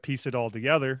kind of piece it all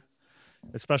together,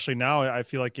 especially now. I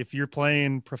feel like if you're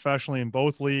playing professionally in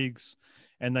both leagues,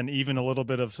 and then even a little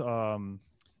bit of,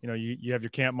 you have your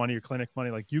camp money, your clinic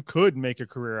money, like you could make a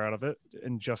career out of it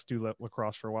and just do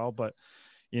lacrosse for a while. But,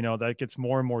 that gets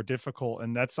more and more difficult.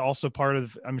 And that's also part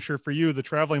of, I'm sure for you, the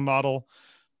traveling model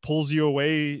pulls you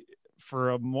away for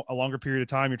a longer period of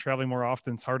time. You're traveling more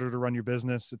often. It's harder to run your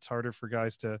business. It's harder for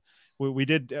guys we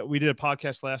did a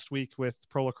podcast last week with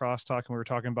Pro Lacrosse Talk, and we were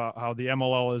talking about how the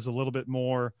MLL is a little bit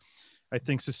more, I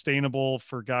think, sustainable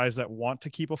for guys that want to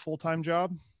keep a full-time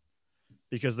job,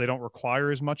 because they don't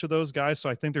require as much of those guys. So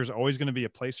I think there's always going to be a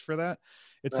place for that.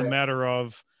 It's a matter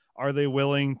of, are they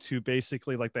willing to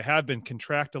basically, like they have been,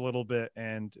 contract a little bit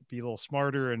and be a little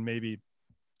smarter, and maybe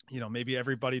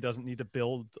everybody doesn't need to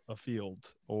build a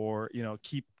field, or,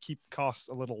 keep costs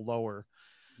a little lower.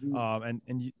 And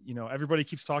everybody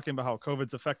keeps talking about how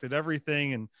COVID's affected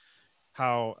everything, and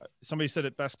how somebody said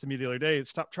it best to me the other day.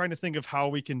 Stop trying to think of how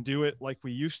we can do it like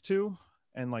we used to,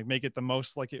 and make it the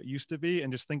most like it used to be,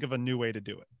 and just think of a new way to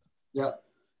do it. Yeah.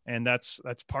 And that's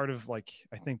part of I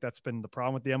think that's been the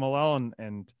problem with the MLL,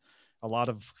 and a lot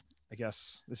of, I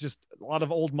guess it's just a lot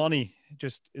of old money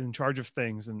just in charge of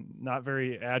things and not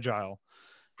very agile.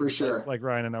 For sure. Like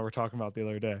Ryan and I were talking about the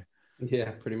other day. Yeah,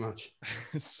 pretty much.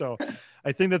 So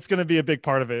I think that's going to be a big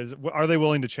part of it, is, are they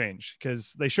willing to change?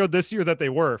 Because they showed this year that they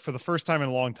were, for the first time in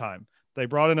a long time. They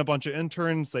brought in a bunch of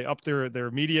interns. They upped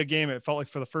their media game. It felt like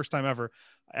for the first time ever,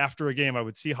 after a game, I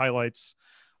would see highlights.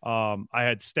 I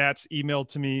had stats emailed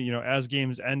to me, as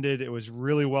games ended. It was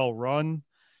really well run,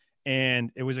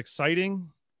 and it was exciting.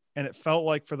 And it felt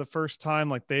like for the first time,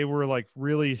 like they were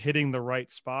really hitting the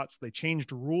right spots. They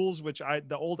changed rules, which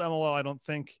the old MLL, I don't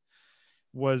think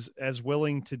was as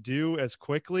willing to do as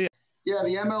quickly. Yeah,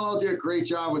 the MLL did a great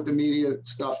job with the media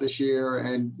stuff this year.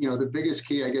 And, the biggest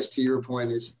key, I guess, to your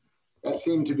point, is that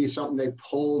seemed to be something they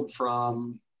pulled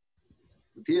from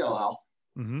the PLL.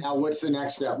 Mm-hmm. Now, what's the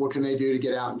next step? What can they do to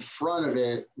get out in front of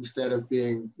it instead of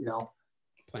being,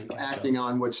 acting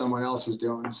on what someone else is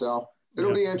doing? So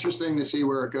it'll be interesting to see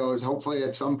where it goes. Hopefully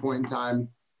at some point in time,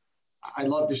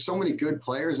 there's so many good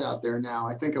players out there now.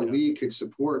 I think a league could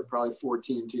support probably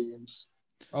 14 teams.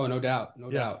 Oh, no doubt. No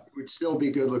doubt. It would still be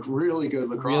really good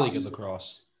lacrosse. Really good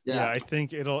lacrosse. Yeah, I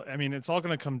think it's all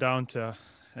going to come down to,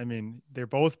 they're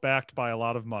both backed by a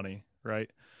lot of money, right?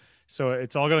 So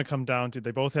it's all going to come down to,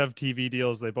 they both have TV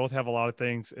deals. They both have a lot of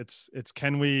things. It's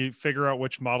can we figure out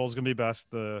which model is going to be best,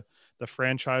 the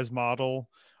franchise model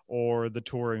or the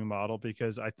touring model?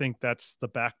 Because I think that's the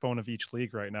backbone of each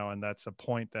league right now. And that's a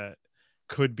point that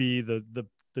could be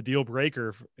the deal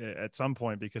breaker at some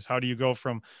point, because how do you go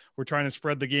from, we're trying to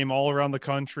spread the game all around the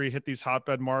country, hit these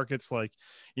hotbed markets,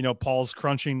 Paul's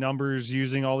crunching numbers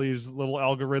using all these little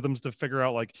algorithms to figure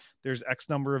out there's X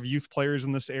number of youth players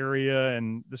in this area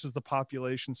and this is the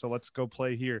population, so let's go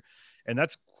play here. And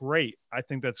that's great. I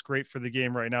think that's great for the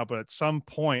game right now. But at some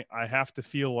point I have to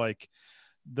feel like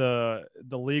the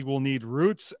league will need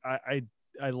roots. I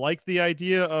like the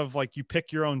idea of like you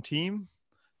pick your own team.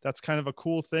 That's kind of a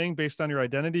cool thing based on your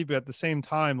identity. But at the same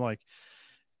time, like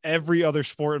every other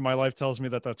sport in my life tells me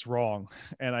that that's wrong.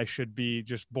 And I should be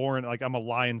just born. Like I'm a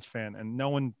Lions fan and no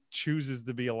one chooses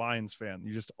to be a Lions fan.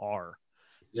 You just are.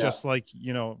 Yeah. Just like,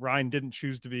 you know, Ryan didn't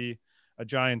choose to be a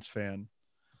Giants fan.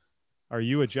 Are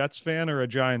you a Jets fan or a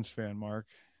Giants fan, Mark?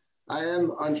 I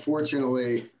am,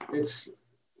 unfortunately. It's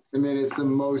the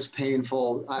most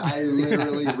painful. I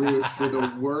literally root for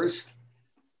the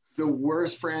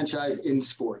worst franchise in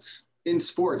sports.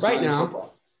 Right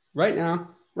now.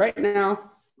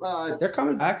 They're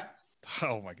coming back.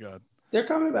 Oh my God. They're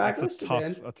coming back. That's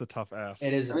a tough ask.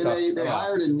 It is a tough. They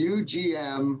hired a new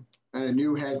GM and a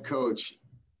new head coach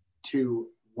to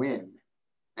win,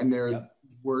 and they're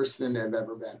worse than they've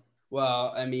ever been.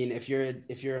 Well, I mean, if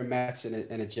you're a Mets and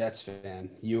a Jets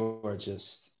fan, you are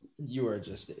just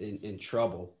in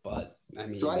trouble. But I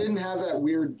mean, so I didn't have that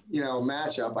weird,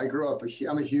 matchup. I grew up.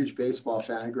 I'm a huge baseball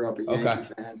fan. I grew up a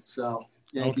Yankee fan, so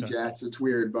Yankee Jets. It's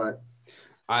weird, but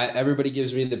everybody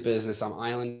gives me the business. I'm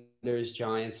Islanders,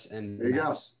 Giants, and there you Mets.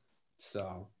 go.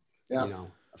 So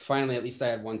finally, at least I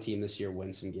had one team this year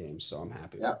win some games, so I'm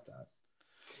happy about that.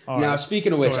 Now,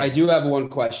 speaking of which, I do have one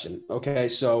question. Okay.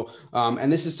 So,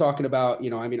 and this is talking about,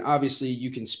 obviously you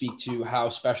can speak to how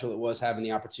special it was having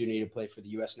the opportunity to play for the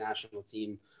U.S. national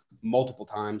team multiple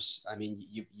times. I mean,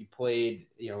 you played,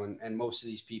 and most of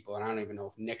these people, and I don't even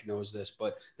know if Nick knows this,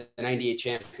 but the 98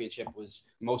 championship was,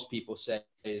 most people say,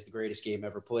 is the greatest game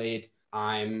ever played.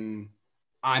 I'm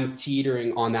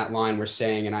teetering on that line we're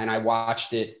saying, and I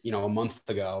watched it, a month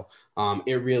ago.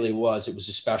 It really was. It was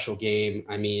a special game.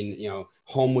 I mean,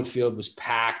 Homewood Field was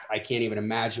packed. I can't even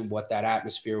imagine what that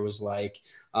atmosphere was like.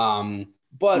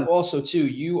 But also too,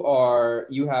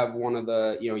 you have one of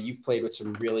the, you've played with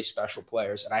some really special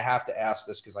players. And I have to ask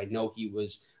this because I know he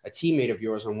was a teammate of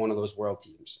yours on one of those world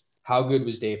teams. How good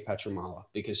was Dave Pietramala?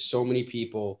 Because so many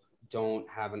people don't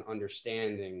have an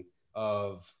understanding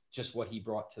of just what he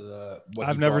brought to the.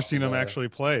 I've never seen him actually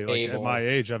play. Like at my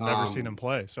age, I've never seen him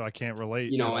play, so I can't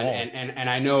relate. And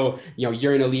I know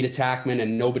you're an elite attackman,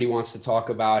 and nobody wants to talk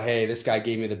about, hey, this guy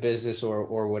gave me the business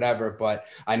or whatever. But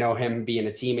I know him being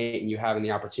a teammate and you having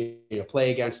the opportunity to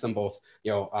play against them both,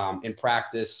 in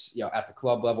practice, at the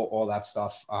club level, all that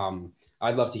stuff.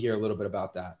 I'd love to hear a little bit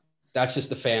about that. That's just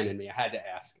the fan in me. I had to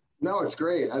ask. No, it's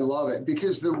great. I love it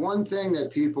because the one thing that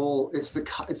people, it's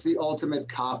the ultimate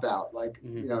cop out. Like,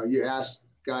 you ask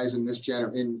guys in this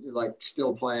like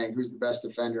still playing, who's the best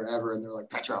defender ever? And they're like,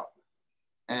 Petro.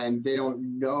 And they don't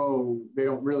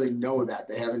really know that.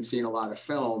 They haven't seen a lot of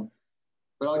film,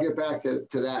 but I'll get back to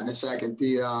that in a second.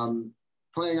 The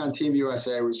playing on Team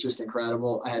USA was just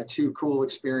incredible. I had two cool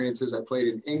experiences. I played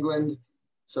in England,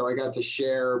 so I got to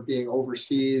share being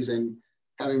overseas and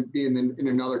having been in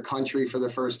another country for the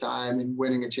first time and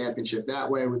winning a championship that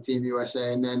way with Team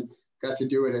USA, and then got to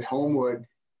do it at Homewood.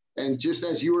 And just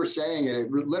as you were saying it, it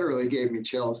literally gave me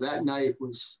chills. That night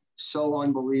was so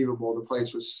unbelievable. The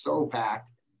place was so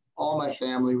packed. All my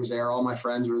family was there. All my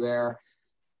friends were there.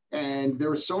 And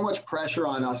there was so much pressure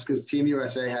on us because Team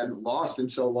USA hadn't lost in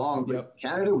so long, but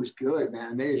Canada was good,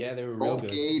 man. They were real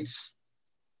good. Gates,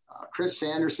 Chris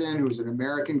Sanderson, who was an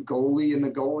American goalie in the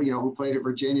goal, who played at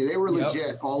Virginia. They were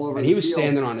legit all over. And he was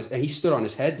standing on he stood on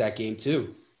his head that game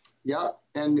too. Yep.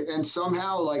 And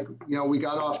somehow, we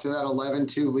got off to that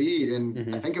 11-2 lead,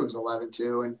 and I think it was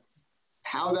 11-2. And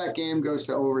how that game goes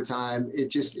to overtime,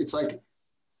 it's like,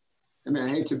 I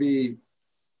hate to be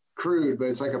crude, but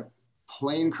it's like a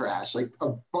plane crash. Like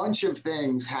a bunch of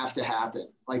things have to happen.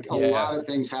 Like a lot of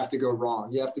things have to go wrong.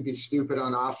 You have to be stupid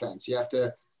on offense. You have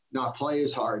to not play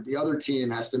as hard. The other team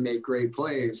has to make great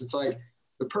plays. It's like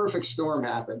the perfect storm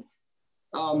happened.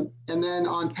 And then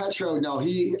on Petro,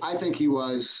 I think he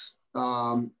was,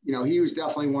 he was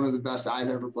definitely one of the best I've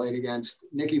ever played against.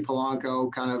 Nicky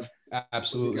Polanco, kind of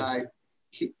absolutely guy.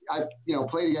 I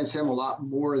played against him a lot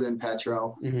more than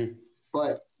Petro. Mm-hmm.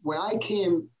 But when I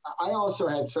came, I also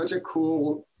had such a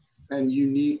cool and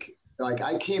unique,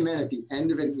 I came in at the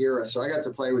end of an era. So I got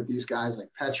to play with these guys like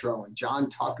Petro and John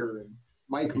Tucker and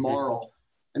Mike Marl.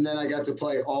 And then I got to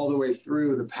play all the way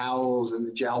through the Powells and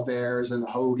the Jalberts and the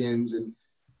Hogans. And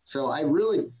so I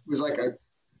really was like a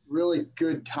really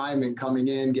good timing coming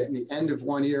in, getting the end of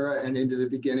one era and into the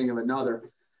beginning of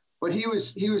another. But he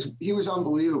was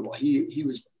unbelievable. He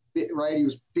was right. He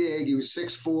was big. He was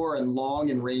 6'4" and long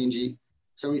and rangy,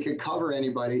 so he could cover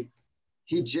anybody.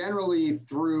 He generally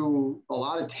threw a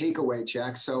lot of takeaway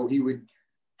checks, so he would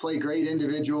play great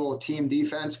individual team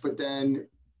defense, but then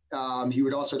he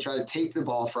would also try to take the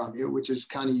ball from you, which is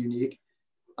kind of unique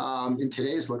in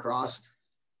today's lacrosse.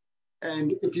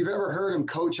 And if you've ever heard him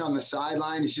coach on the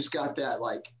sideline, he's just got that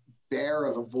like bear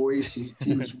of a voice. He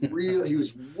was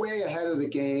way ahead of the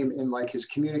game in like his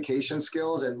communication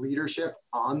skills and leadership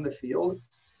on the field.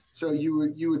 So you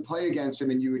would play against him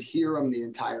and you would hear him the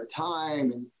entire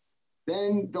time. And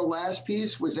then the last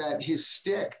piece was that his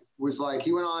stick was like,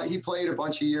 he played a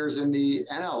bunch of years in the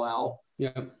NLL.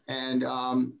 Yeah. And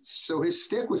so his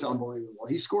stick was unbelievable.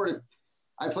 He scored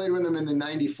I played with him in the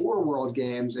 94 World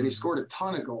Games and he scored a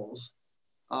ton of goals.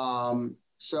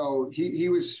 So he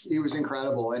was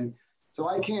incredible. And so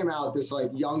I came out this like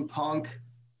young punk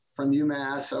from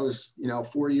UMass. I was,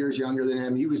 4 years younger than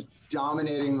him. He was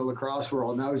dominating the lacrosse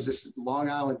world and I was this Long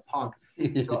Island punk.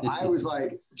 So I was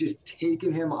like just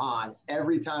taking him on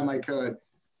every time I could.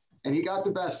 And he got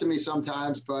the best of me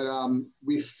sometimes, but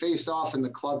we faced off in the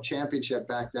club championship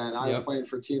back then. I was playing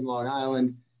for Team Long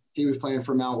Island. He was playing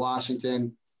for Mount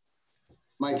Washington.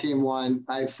 My team won.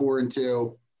 I had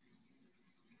 4-2.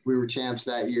 We were champs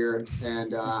that year.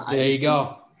 And there you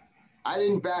go. I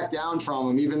didn't back down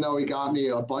from him, even though he got me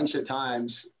a bunch of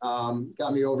times.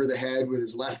 Got me over the head with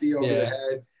his lefty over the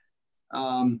head.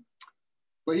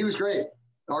 But he was great.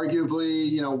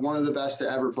 Arguably, one of the best to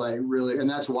ever play, really. And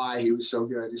that's why he was so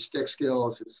good. His stick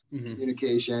skills, his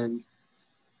communication.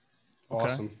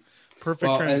 Awesome. Okay.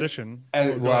 Perfect transition.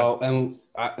 The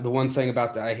one thing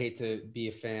about that, I hate to be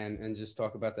a fan and just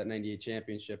talk about that 98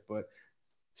 championship, but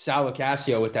Sal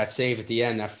Locascio with that save at the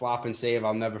end, that flopping save,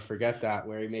 I'll never forget that,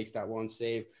 where he makes that one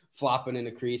save, flopping in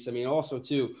the crease. I mean, also,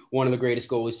 too, one of the greatest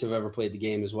goalies to have ever played the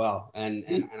game as well. And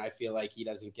I feel like he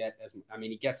doesn't get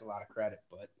he gets a lot of credit,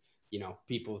 but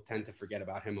people tend to forget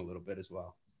about him a little bit as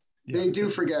well. They do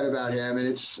forget about him, and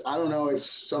it's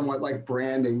somewhat like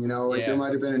branding, there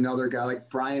might have been another guy like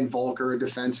Brian Volker, a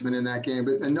defenseman in that game,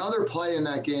 but another play in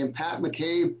that game, Pat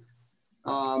McCabe,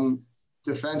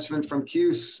 defenseman from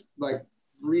Cuse, like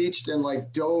reached and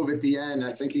like dove at the end.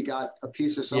 I think he got a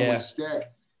piece of someone's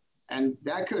stick, and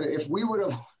that could, if we would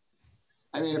have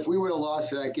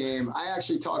lost that game. I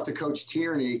actually talked to Coach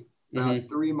Tierney about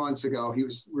 3 months ago. We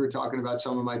were talking about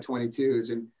some of my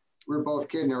 22s, and we were both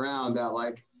kidding around that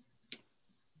like,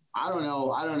 I don't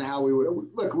know how we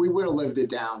would have lived it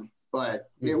down, but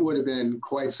it would have been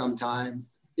quite some time.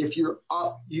 If you're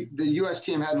up, the U.S.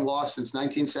 team hadn't lost since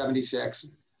 1976,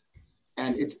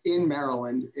 and it's in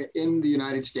Maryland, in the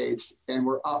United States, and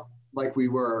we're up like we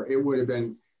were. It would have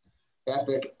been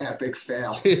epic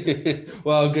fail.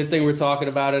 Well, good thing we're talking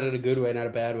about it in a good way, not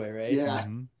a bad way, right? Yeah.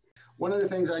 Mm-hmm. One of the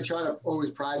things I try to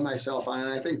always pride myself on,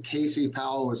 and I think Casey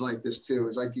Powell was like this too,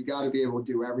 is like you got to be able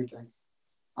to do everything.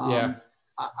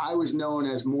 I was known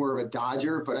as more of a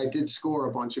dodger, but I did score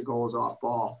a bunch of goals off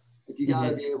ball. Like you got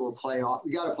to be able to play off.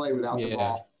 You got to play without the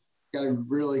ball. You got to be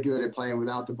really good at playing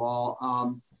without the ball.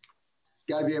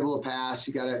 Got to be able to pass.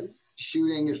 You got to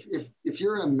shooting. If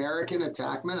you're an American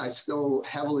attackman, I still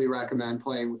heavily recommend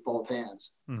playing with both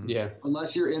hands. Yeah.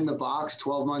 Unless you're in the box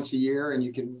 12 months a year and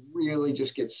you can really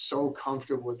just get so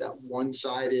comfortable with that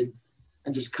one-sided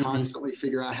and just constantly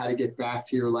figure out how to get back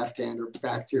to your left hand or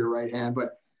back to your right hand.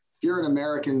 But if you're an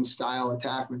American style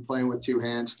attackman, playing with two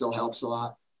hands still helps a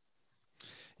lot.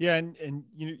 Yeah. And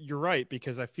you're right,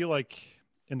 because I feel like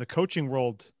in the coaching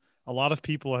world, a lot of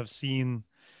people have seen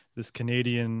this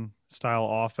Canadian style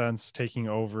offense taking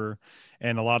over,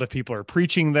 and a lot of people are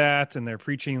preaching that, and they're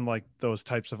preaching like those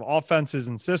types of offenses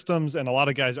and systems. And a lot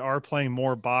of guys are playing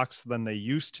more box than they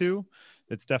used to.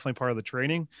 It's definitely part of the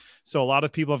training. So a lot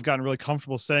of people have gotten really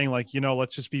comfortable saying like,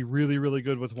 let's just be really, really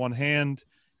good with one hand,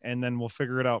 and then we'll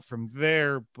figure it out from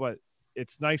there. But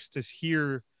it's nice to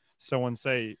hear someone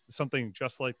say something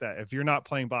just like that. If you're not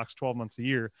playing box 12 months a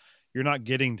year, you're not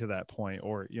getting to that point,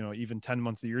 or, even 10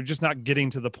 months a year, you're just not getting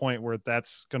to the point where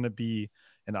that's going to be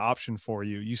an option for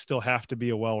you. You still have to be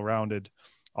a well-rounded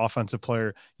offensive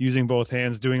player, using both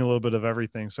hands, doing a little bit of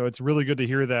everything. So it's really good to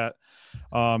hear that,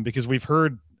 because we've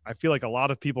heard, I feel like a lot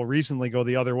of people recently go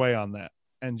the other way on that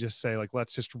and just say like,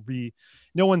 let's just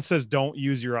no one says don't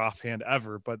use your offhand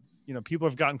ever, but people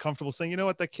have gotten comfortable saying,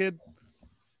 that kid,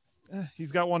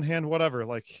 he's got one hand, whatever.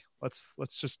 Like, let's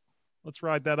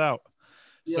ride that out.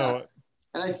 Yeah. So,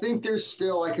 and I think there's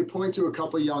still, I could point to a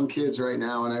couple of young kids right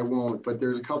now, and I won't, but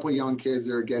there's a couple of young kids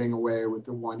that are getting away with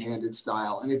the one-handed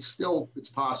style, and it's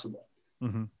possible.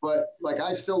 Mm-hmm. But like,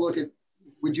 I still look at,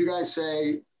 would you guys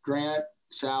say Grant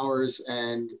Sowers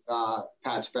and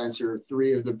Pat Spencer,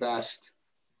 three of the best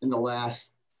in the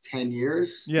last 10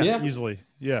 years? Yeah. Easily.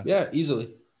 Yeah. Yeah,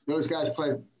 easily. Those guys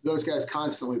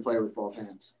constantly play with both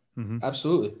hands. Mm-hmm.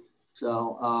 Absolutely.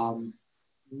 So,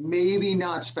 maybe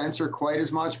not Spencer quite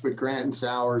as much, but Grant and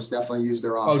Sowers definitely use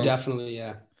their offense. Oh, definitely,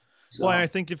 yeah. So, well, and I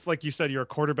think if, like you said, you're a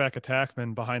quarterback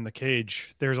attackman behind the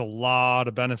cage, there's a lot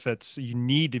of benefits. You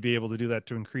need to be able to do that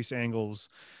to increase angles.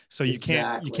 So you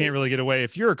can't really get away.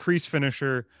 If you're a crease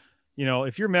finisher,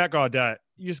 if you're Matt Gaudette,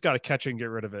 you just got to catch it and get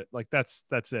rid of it. Like that's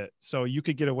it. So you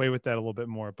could get away with that a little bit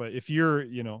more. But if you're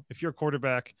a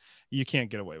quarterback, you can't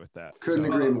get away with that. Couldn't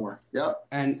agree more. Yep.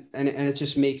 And it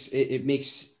just makes it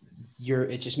makes your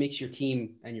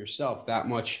team and yourself that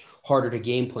much harder to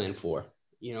game plan for.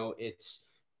 It's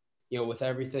with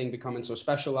everything becoming so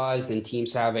specialized and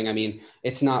teams having,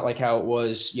 it's not like how it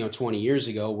was, 20 years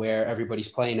ago where everybody's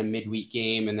playing a midweek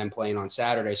game and then playing on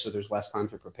Saturday. So there's less time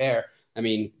to prepare.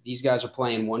 These guys are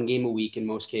playing one game a week in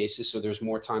most cases. So there's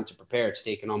more time to prepare. It's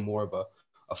taken on more of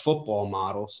a football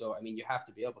model. So, you have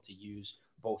to be able to use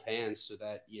both hands so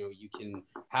that, you can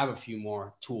have a few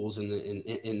more tools in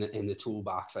the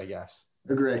toolbox, I guess.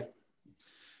 Agree.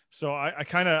 So I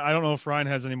don't know if Ryan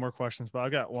has any more questions, but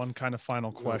I've got one kind of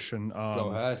final question.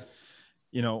 Go ahead.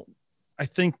 I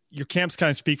think your camps kind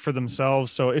of speak for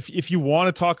themselves. So if you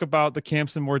want to talk about the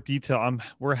camps in more detail,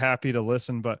 we're happy to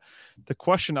listen. But the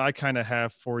question I kind of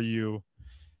have for you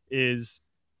is,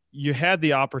 you had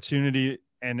the opportunity,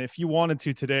 and if you wanted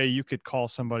to today, you could call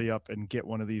somebody up and get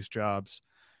one of these jobs.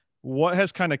 What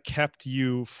has kind of kept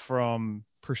you from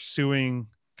pursuing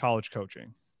college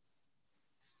coaching?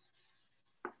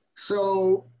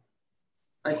 So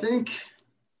I think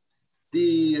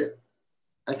the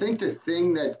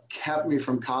thing that kept me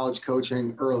from college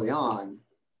coaching early on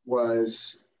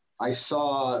was I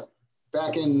saw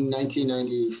back in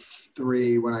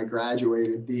 1993 when I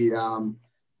graduated,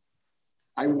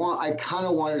 I kind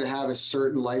of wanted to have a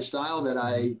certain lifestyle that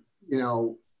I,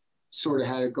 sort of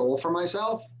had a goal for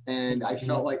myself. And I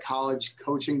felt like college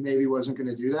coaching maybe wasn't going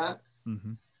to do that.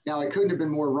 Mm-hmm. Now I couldn't have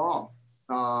been more wrong.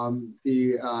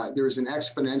 There was an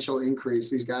exponential increase.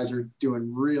 These guys are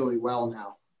doing really well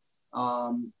now.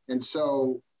 And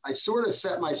so I sort of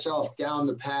set myself down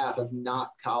the path of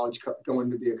not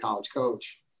going to be a college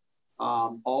coach,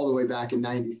 all the way back in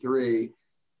 93.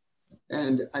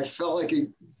 And I felt like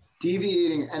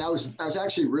deviating, and I was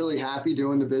actually really happy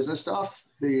doing the business stuff,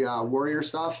 the Warrior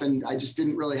stuff. And I just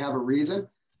didn't really have a reason.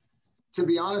 To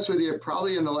be honest with you,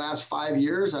 probably in the last 5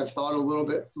 years, I've thought a little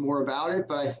bit more about it,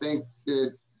 but I think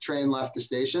the train left the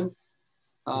station.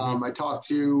 I talked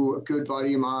to a good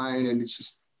buddy of mine, and it's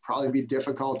just probably be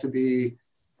difficult to be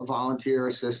a volunteer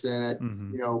assistant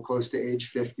at, close to age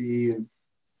 50.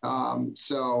 And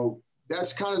so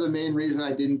that's kind of the main reason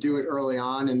I didn't do it early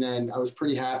on. And then I was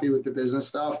pretty happy with the business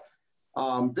stuff.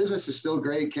 Business is still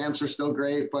great. Camps are still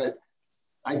great, but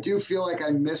I do feel like I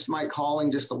missed my calling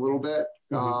just a little bit.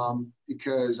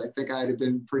 Because I think I'd have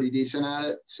been pretty decent at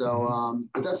it. So,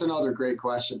 but that's another great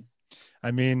question.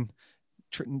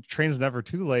 Train's never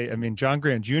too late. John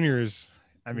Grant Jr. is,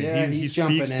 he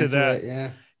speaks to that.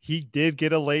 Yeah. He did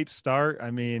get a late start.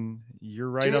 You're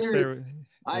right up there.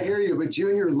 I hear you, but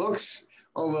Junior looks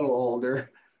a little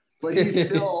older, but he's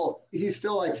still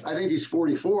like, I think he's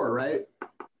 44, right?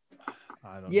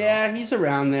 I don't know. Yeah, he's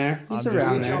around there. He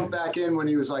jumped back in when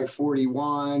he was like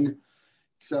 41.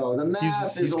 So the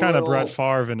math he's kind of Brett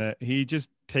Favre in it. He just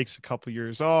takes a couple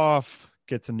years off,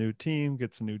 gets a new team,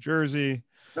 gets a new jersey.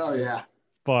 Oh yeah.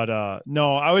 But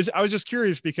no, I was just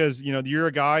curious because, you're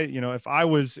a guy, if I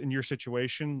was in your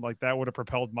situation, like that would have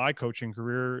propelled my coaching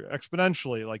career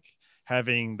exponentially, like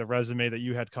having the resume that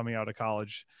you had coming out of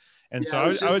college. And so I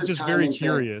was just very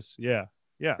curious. Yeah.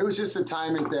 Yeah. It was just a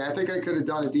timing thing. I think I could have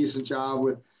done a decent job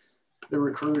with the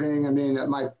recruiting.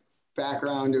 My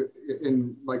background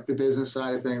in like the business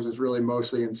side of things was really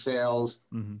mostly in sales.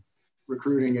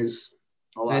 Recruiting is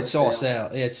a lot. It's all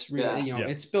sales. It's really,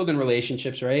 it's building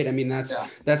relationships, right?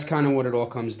 That's kind of what it all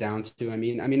comes down to.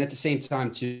 At the same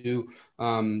time too,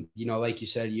 like you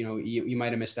said, you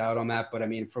might've missed out on that, but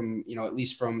from, at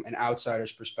least from an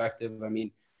outsider's perspective,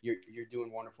 you're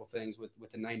doing wonderful things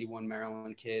with the 91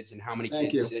 Maryland kids and how many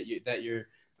kids that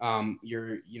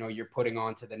you're putting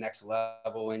on to the next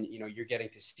level, and you're getting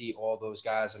to see all those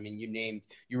guys.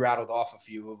 You rattled off a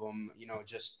few of them,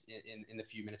 just in the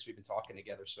few minutes we've been talking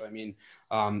together. So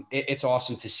it's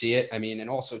awesome to see it. And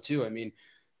also too,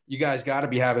 you guys got to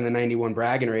be having the 91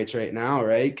 bragging rates right now,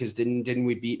 right? Because didn't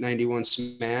we beat 91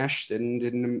 Smash?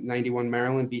 Didn't 91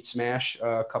 Maryland beat Smash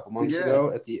a couple months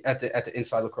ago at the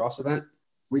Inside Lacrosse event?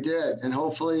 We did, and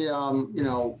hopefully,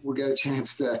 we'll get a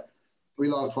chance to. We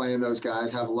love playing those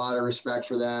guys. Have a lot of respect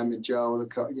for them, and Joe,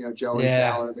 Joe and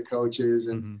Sal are the coaches,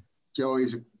 and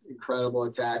Joey's an incredible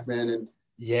attackman. And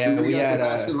we got the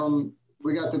best of them.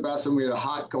 We got the best of them. We had a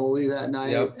hot goalie that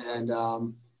night,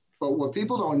 and But what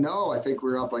people don't know, I think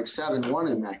we were up like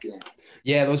 7-1 in that game.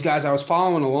 Yeah, those guys, I was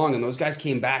following along, and those guys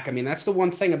came back. I mean, that's the one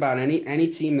thing about any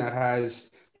team that has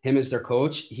him as their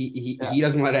coach. He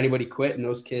doesn't let anybody quit, and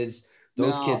those kids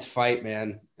fight,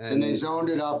 man. And they zoned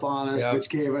it up on us, which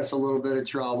gave us a little bit of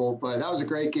trouble. But that was a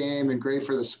great game and great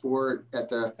for the sport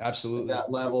at that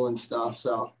level and stuff.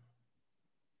 So,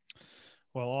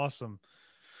 well, awesome.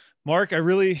 Mark, I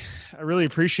really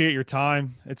appreciate your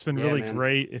time. It's been really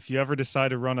great. If you ever decide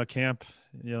to run a camp,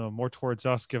 more towards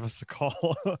us, give us a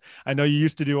call. I know you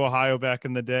used to do Ohio back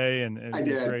in the day, and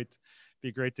it'd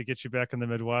be great to get you back in the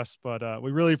Midwest. But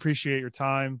we really appreciate your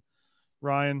time,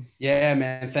 Ryan. Yeah,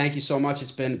 man. Thank you so much.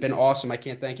 It's been awesome. I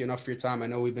can't thank you enough for your time. I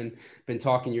know we've been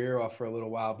talking your ear off for a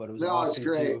little while, but it was awesome.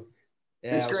 It's great. Too.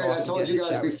 Yeah, it's great. Awesome I told you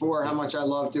guys before how much I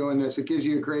love doing this. It gives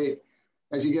you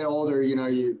as you get older,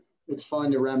 it's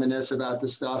fun to reminisce about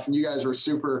this stuff. And you guys were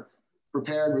super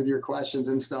prepared with your questions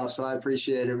and stuff. So I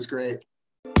appreciate it. It was great.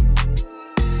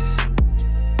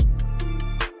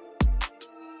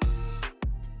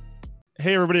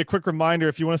 Hey, everybody, a quick reminder,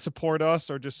 if you want to support us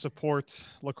or just support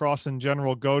lacrosse in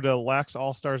general, go to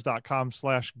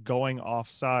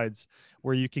laxallstars.com/goingoffsides,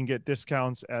 where you can get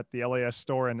discounts at the LAS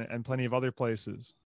store and plenty of other places.